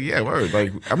say that? I was like, yeah, word.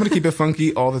 Like, I'm gonna keep it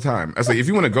funky all the time. I was like, if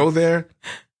you want to go there,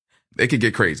 it could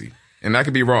get crazy, and I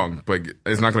could be wrong, but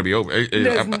it's not gonna be over.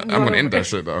 I'm gonna end that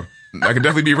shit though. I could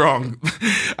definitely be wrong.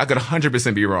 I could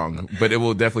 100% be wrong, but it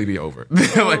will definitely be over.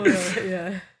 Like,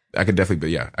 yeah. I could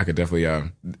definitely,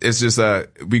 it's just,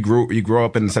 you grow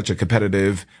up in such a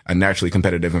naturally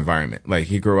competitive environment.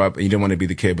 Like, you grow up and you didn't want to be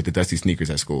the kid with the dusty sneakers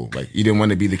at school. Like, you didn't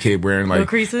want to be the kid wearing like,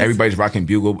 everybody's rocking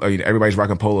bugle, everybody's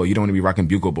rocking polo. You don't want to be rocking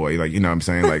bugle boy. Like, you know what I'm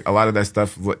saying? Like, a lot of that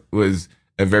stuff was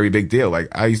a very big deal. Like,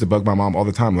 I used to bug my mom all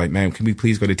the time. Like, man, can we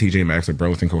please go to TJ Maxx or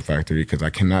Burlington Coat Factory? Because I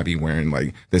cannot be wearing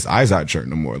like this Izod shirt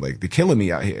no more. Like, they're killing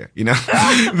me out here, you know?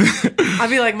 I'd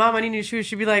be like, Mom, I need new shoes.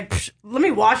 She'd be like, let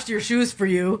me wash your shoes for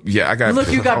you. Yeah,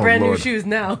 you got brand new shoes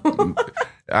now.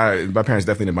 My parents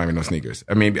definitely didn't buy me no sneakers.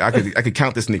 I mean, I could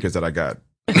count the sneakers that I got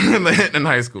in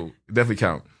high school. Definitely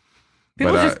count.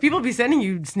 People be sending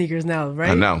you sneakers now,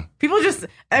 right? I know. People just,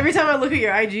 every time I look at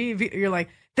your IG, you're like,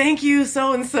 thank you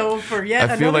so and so for yet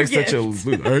another I feel like gift.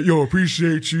 Such a yo,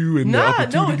 appreciate you and no,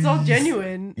 it's all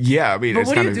genuine. Yeah, I mean, but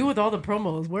what do you do with all the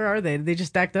promos? Where are they? Did they just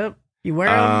stacked up? You wear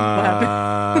them? What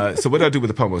happened? So what do I do with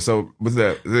the promos? So with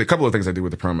a couple of things I do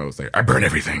with the promos. Like, I burn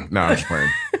everything. No, I'm just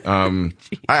playing.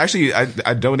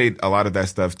 I donate a lot of that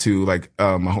stuff to like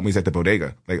my homies at the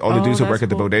bodega. Like all the dudes who work at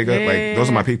the bodega, those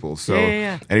are my people. So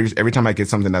and every time I get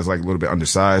something that's like a little bit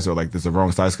undersized or like there's the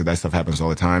wrong size, because that stuff happens all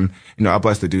the time. You know, I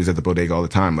bless the dudes at the bodega all the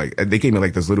time. Like they gave me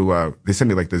like this little they sent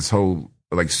me like this whole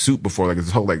like suit before, like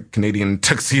this whole like Canadian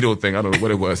tuxedo thing. I don't know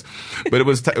what it was, but it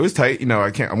was tight. You know,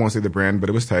 I won't say the brand, but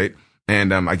it was tight.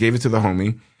 And I gave it to the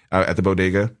homie at the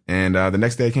bodega. And the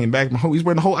next day I came back, he's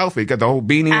wearing the whole outfit, got the whole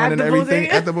beanie on and everything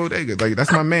at the bodega. Like,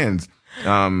 that's my man's.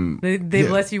 They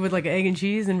bless you with like egg and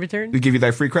cheese in return. They give you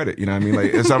that free credit. You know what I mean?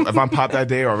 Like, if I'm popped that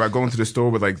day, or if I go into the store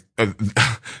with like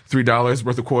 $3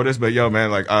 worth of quarters, but yo,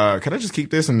 man, like, can I just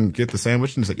keep this and get the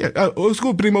sandwich? And it's like, yeah, oh, it's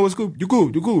good, primo, it's good. You're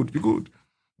good.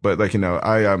 But like,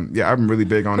 I'm really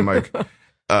big on like,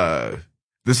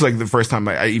 this is like the first time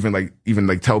I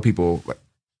even tell people like,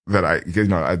 that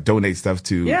I donate stuff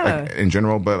to like, in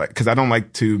general, but like, cause I don't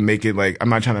like to make it like, I'm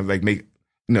not trying to like make,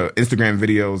 Instagram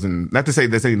videos, and not to say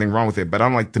there's anything wrong with it, but I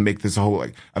don't like to make this a whole,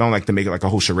 like, I don't like to make it like a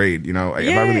whole charade, Like,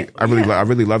 I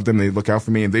really love them. They look out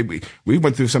for me, and we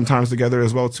went through some times together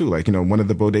as well too. Like, one of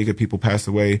the bodega people passed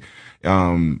away,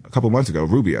 a couple months ago,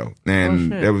 Rubio.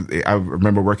 And I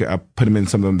remember I put him in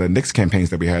some of the Knicks campaigns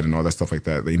that we had and all that stuff like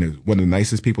that. One of the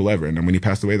nicest people ever. And then when he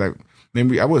passed away, like,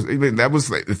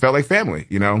 it felt like family,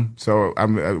 So I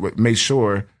made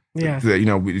sure that,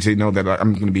 they know that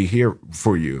I'm going to be here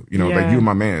for you, like you and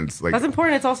my mans. Like, that's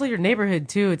important. It's also your neighborhood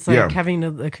too. It's like having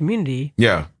a community.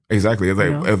 Yeah, exactly. It's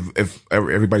like if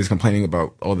everybody's complaining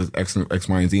about all this X,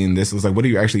 Y, and Z, and this is like, what are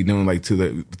you actually doing, like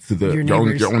to your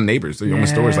own neighbors, your own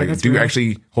stores? Like, do you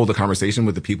actually hold a conversation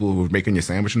with the people who are making your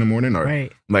sandwich in the morning, or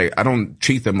like, I don't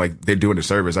treat them like they're doing a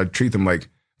service. I treat them like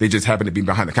they just happen to be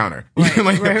behind the counter. Right. It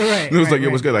was like,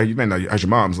 it was good. Like, man, how's your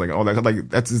mom's? Like, all that. Like,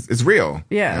 it's real.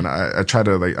 Yeah. And I try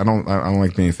to, like, I don't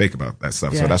like being fake about that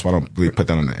stuff. So that's why I don't really put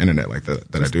that on the internet like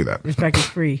that I do that. Respect is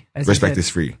free. Respect is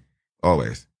free.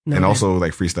 Always. No, and also,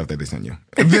 like, free stuff that they send you.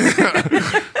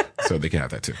 So they can have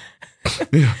that too.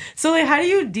 Yeah. So, like, how do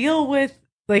you deal with,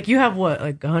 like, you have what,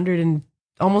 like 100 and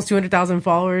almost 200,000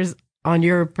 followers on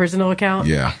your personal account?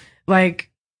 Yeah. Like,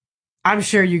 I'm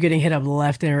sure you're getting hit up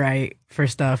left and right for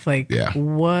stuff. Like,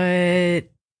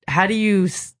 how do you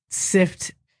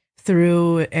sift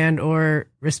through and or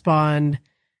respond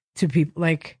to people?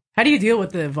 Like, how do you deal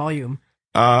with the volume?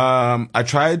 I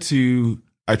tried to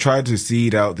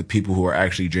seed out the people who are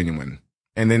actually genuine.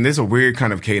 And then there's a weird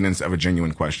kind of cadence of a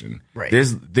genuine question. Right.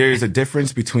 There's a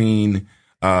difference between,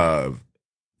 I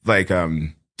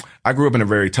grew up in a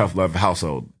very tough love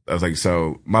household. I was like,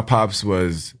 so my pops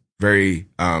was very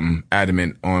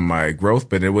adamant on my growth,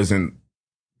 but it wasn't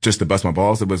just to bust my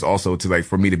balls. It was also to, like,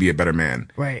 for me to be a better man.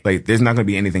 Right. Like, there's not going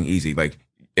to be anything easy. Like,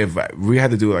 if we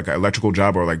had to do like an electrical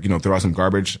job or like, throw out some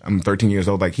garbage, I'm 13 years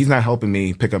old. Like, he's not helping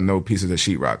me pick up no pieces of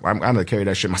sheetrock. I'm going to carry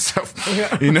that shit myself,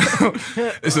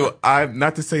 So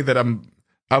not to say that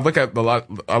I look at a lot,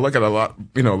 a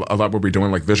lot what we're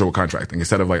doing, like visual contracting,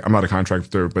 instead of like, I'm not a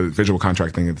contractor, but visual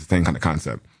contracting is the same kind of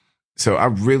concept. So I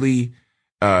really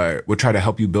would try to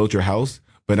help you build your house,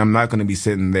 but I'm not going to be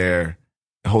sitting there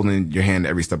holding your hand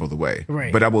every step of the way.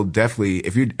 Right. But I will definitely,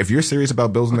 if you're serious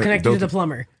about building it, connect you to the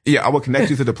plumber. Yeah, I will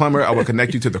connect you to the plumber. I will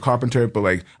connect you to the carpenter. But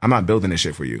like, I'm not building this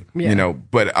shit for you. Yeah.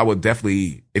 But I will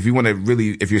definitely, if you want to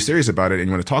really, if you're serious about it and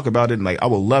you want to talk about it, like, I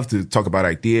would love to talk about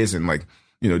ideas and like,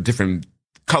 different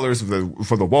colors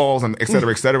for the walls and et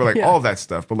cetera, like all of that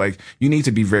stuff. But like, you need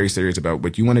to be very serious about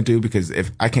what you want to do, because if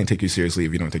I can't take you seriously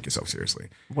if you don't take yourself seriously.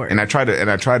 Word. And I try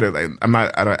to like,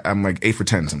 I'm like 8 for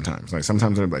 10 sometimes. Like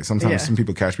sometimes some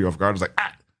people catch me off guard. It's like,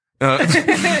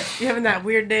 you having that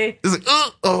weird day? It's like,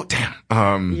 oh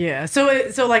damn. Yeah. So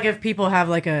like, if people have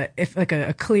like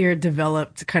a clear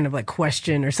developed kind of like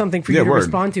question or something for you to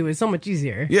respond to, it's so much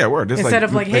easier. Yeah, word. Instead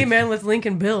of like, hey man, let's link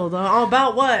and build.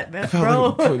 About what,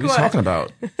 bro? What are you talking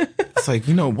about? It's like,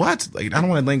 what? Like, I don't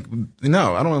want to link.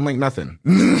 No, I don't want to link nothing.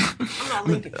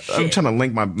 I'm trying to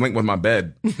link with my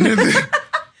bed.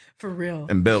 For real.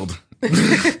 And build.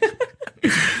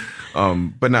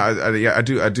 But no, I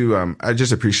do. I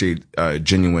just appreciate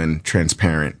genuine,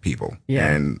 transparent people.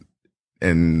 Yeah.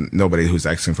 And nobody who's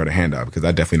asking for the handout, because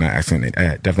I definitely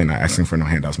not asking for no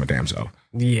handouts my damn self.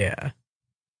 Yeah.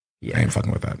 Yeah. I ain't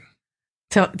fucking with that.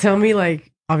 Tell me,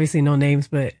 like, obviously no names,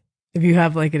 but if you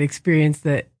have like an experience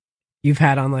that you've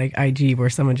had on like IG where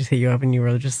someone just hit you up and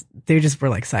they just were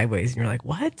like sideways and you're like,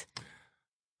 what?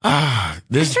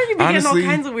 This, I'm sure you've been getting all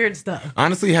kinds of weird stuff.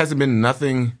 Honestly, hasn't been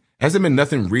nothing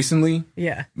recently.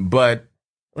 Yeah. But,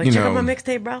 like, check out my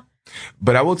mixtape, bro.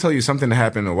 But I will tell you something that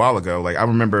happened a while ago. Like, I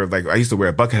remember, like, I used to wear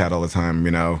a bucket hat all the time,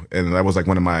 and that was like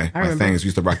one of my things. I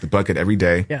used to rock the bucket every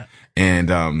day. Yeah. And,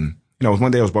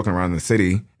 one day I was walking around the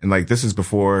city, and like, this is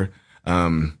before,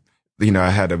 I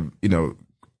had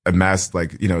amassed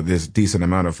like, this decent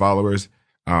amount of followers.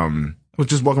 I was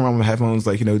just walking around with headphones,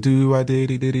 like, do I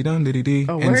diddy diddy dun diddy dee.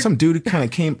 And word? some dude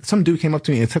came up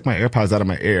to me and took my AirPods out of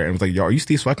my ear and was like, yo, are you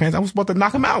Steve Sweatpants? I was about to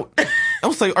knock him out. I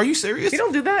was like, are you serious? You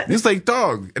don't do that. He's like,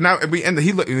 dog. And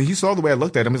he saw the way I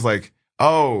looked at him. He's like,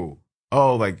 oh,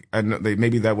 like, I know,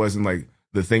 maybe that wasn't like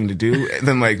the thing to do. And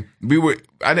then like,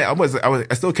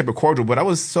 I still kept it cordial, but I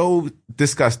was so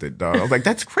disgusted, dog. I was like,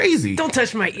 that's crazy. Don't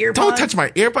touch my earpods. Don't touch my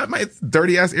earpods, my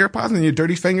dirty ass AirPods and your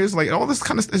dirty fingers. Like, all this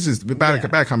kind of, it's just a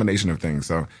bad combination of things.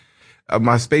 So,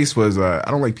 my space was, I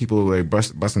don't like people like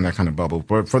busting that kind of bubble,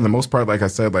 but for the most part, like I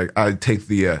said, like I take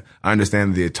I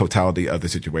understand the totality of the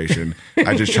situation.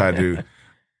 I just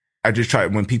try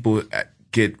when people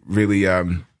get really,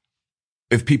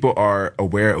 if people are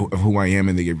aware of who I am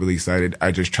and they get really excited,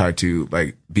 I just try to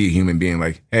like be a human being.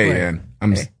 Like, hey, man,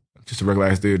 I'm just a regular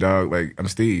ass dude, dog. Like, I'm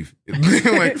Steve. Like,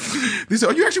 they say,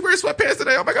 "Oh, you actually wearing sweatpants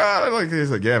today? Oh my god!" Like,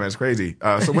 it's like, yeah, man, it's crazy.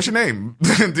 So, what's your name,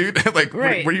 dude? Like,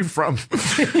 where are you from?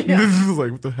 This is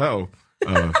like, what the hell?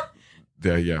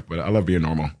 Yeah, but I love being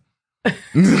normal.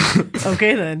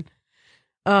 Okay, then.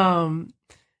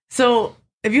 So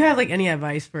if you have like any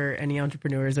advice for any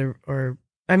entrepreneurs or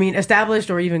I mean, established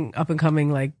or even up and coming,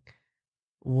 like,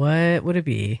 what would it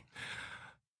be?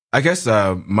 I guess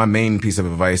my main piece of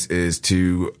advice is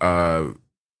to,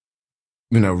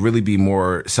 really be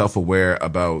more self-aware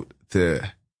of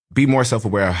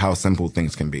how simple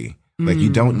things can be. Like, you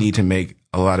don't need to make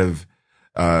a lot of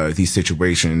these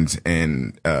situations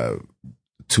and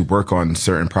to work on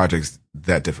certain projects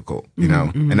that difficult, you know?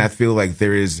 Mm-hmm. And I feel like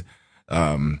there is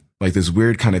like this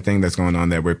weird kind of thing that's going on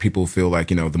there where people feel like,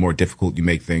 the more difficult you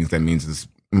make things, that means it's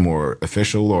more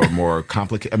official or more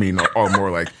complicated. I mean, or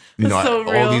more like,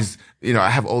 so all these, I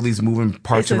have all these moving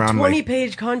parts around. It's a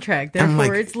 20-page contract.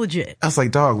 Therefore, it's legit. I was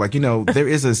like, dog, like, there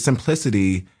is a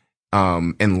simplicity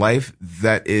in life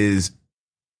that is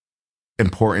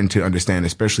important to understand,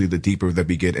 especially the deeper that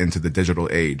we get into the digital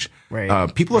age.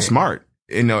 Right. People are smart,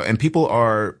 and people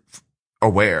are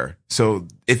aware. So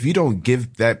if you don't give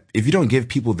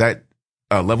people that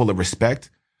level of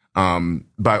respect by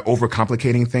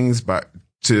overcomplicating things,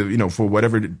 for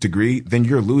whatever degree, then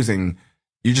you're losing.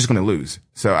 You're just going to lose.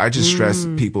 So I just stress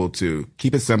people to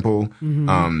keep it simple.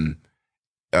 Mm-hmm.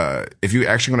 If you're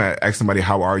actually going to ask somebody,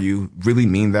 "How are you?" really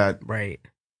mean that. Right.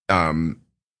 And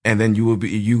then you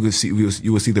will see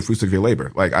the fruits of your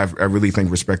labor. Like, I really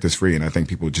think respect is free, and I think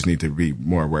people just need to be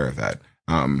more aware of that.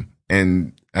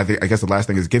 And I guess the last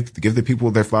thing is give the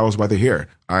people their flowers while they're here.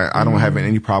 I don't have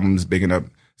any problems bigging up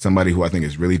somebody who I think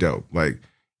is really dope. Like,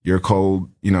 you're cold,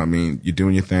 what I mean? You're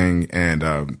doing your thing, and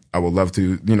I would love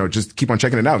to, just keep on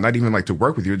checking it out. Not even like to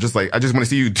work with you, just like I just want to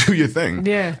see you do your thing.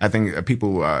 Yeah, I think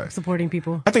people supporting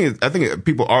people. I think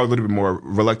people are a little bit more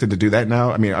reluctant to do that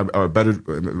now. I mean,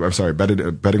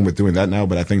 betting with doing that now.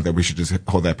 But I think that we should just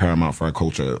hold that paramount for our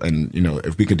culture. And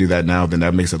if we could do that now, then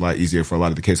that makes it a lot easier for a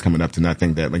lot of the kids coming up to not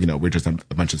think that we're just a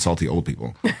bunch of salty old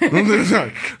people.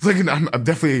 It's like I'm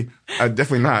definitely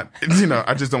not.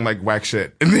 I just don't like whack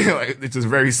shit. It's just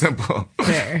very simple.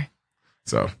 Fair.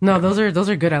 So no, those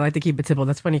are good. I like to keep it simple.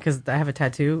 That's funny because I have a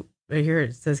tattoo right here.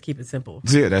 It says "keep it simple."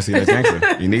 Yeah, that's the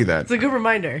answer. You need that. It's a good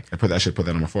reminder. I should put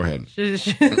that on my forehead.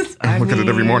 I look at it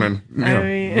every morning.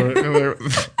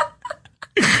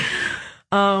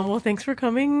 Well, thanks for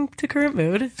coming to Current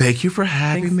Mood. Thank you for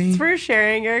having me. Thanks for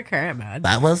sharing your current mood.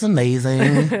 That was amazing.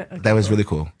 Okay, that was really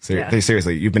cool.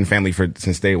 Seriously, you've been family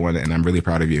since day one, and I'm really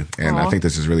proud of you. And I think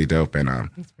this is really dope. And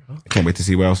thanks, bro. I can't wait to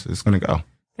see where else it's going to go.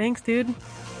 Thanks, dude.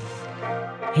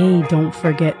 Hey, don't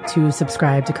forget to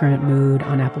subscribe to Current Mood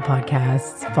on Apple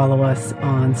Podcasts. Follow us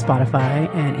on Spotify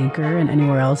and Anchor and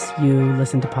anywhere else you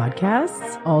listen to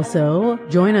podcasts. Also,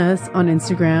 join us on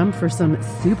Instagram for some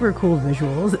super cool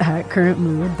visuals at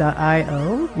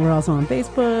currentmood.io. We're also on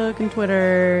Facebook and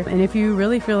Twitter. And if you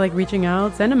really feel like reaching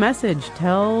out, send a message.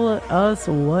 Tell us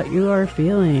what you are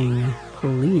feeling,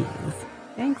 please.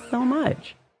 Thanks so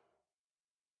much.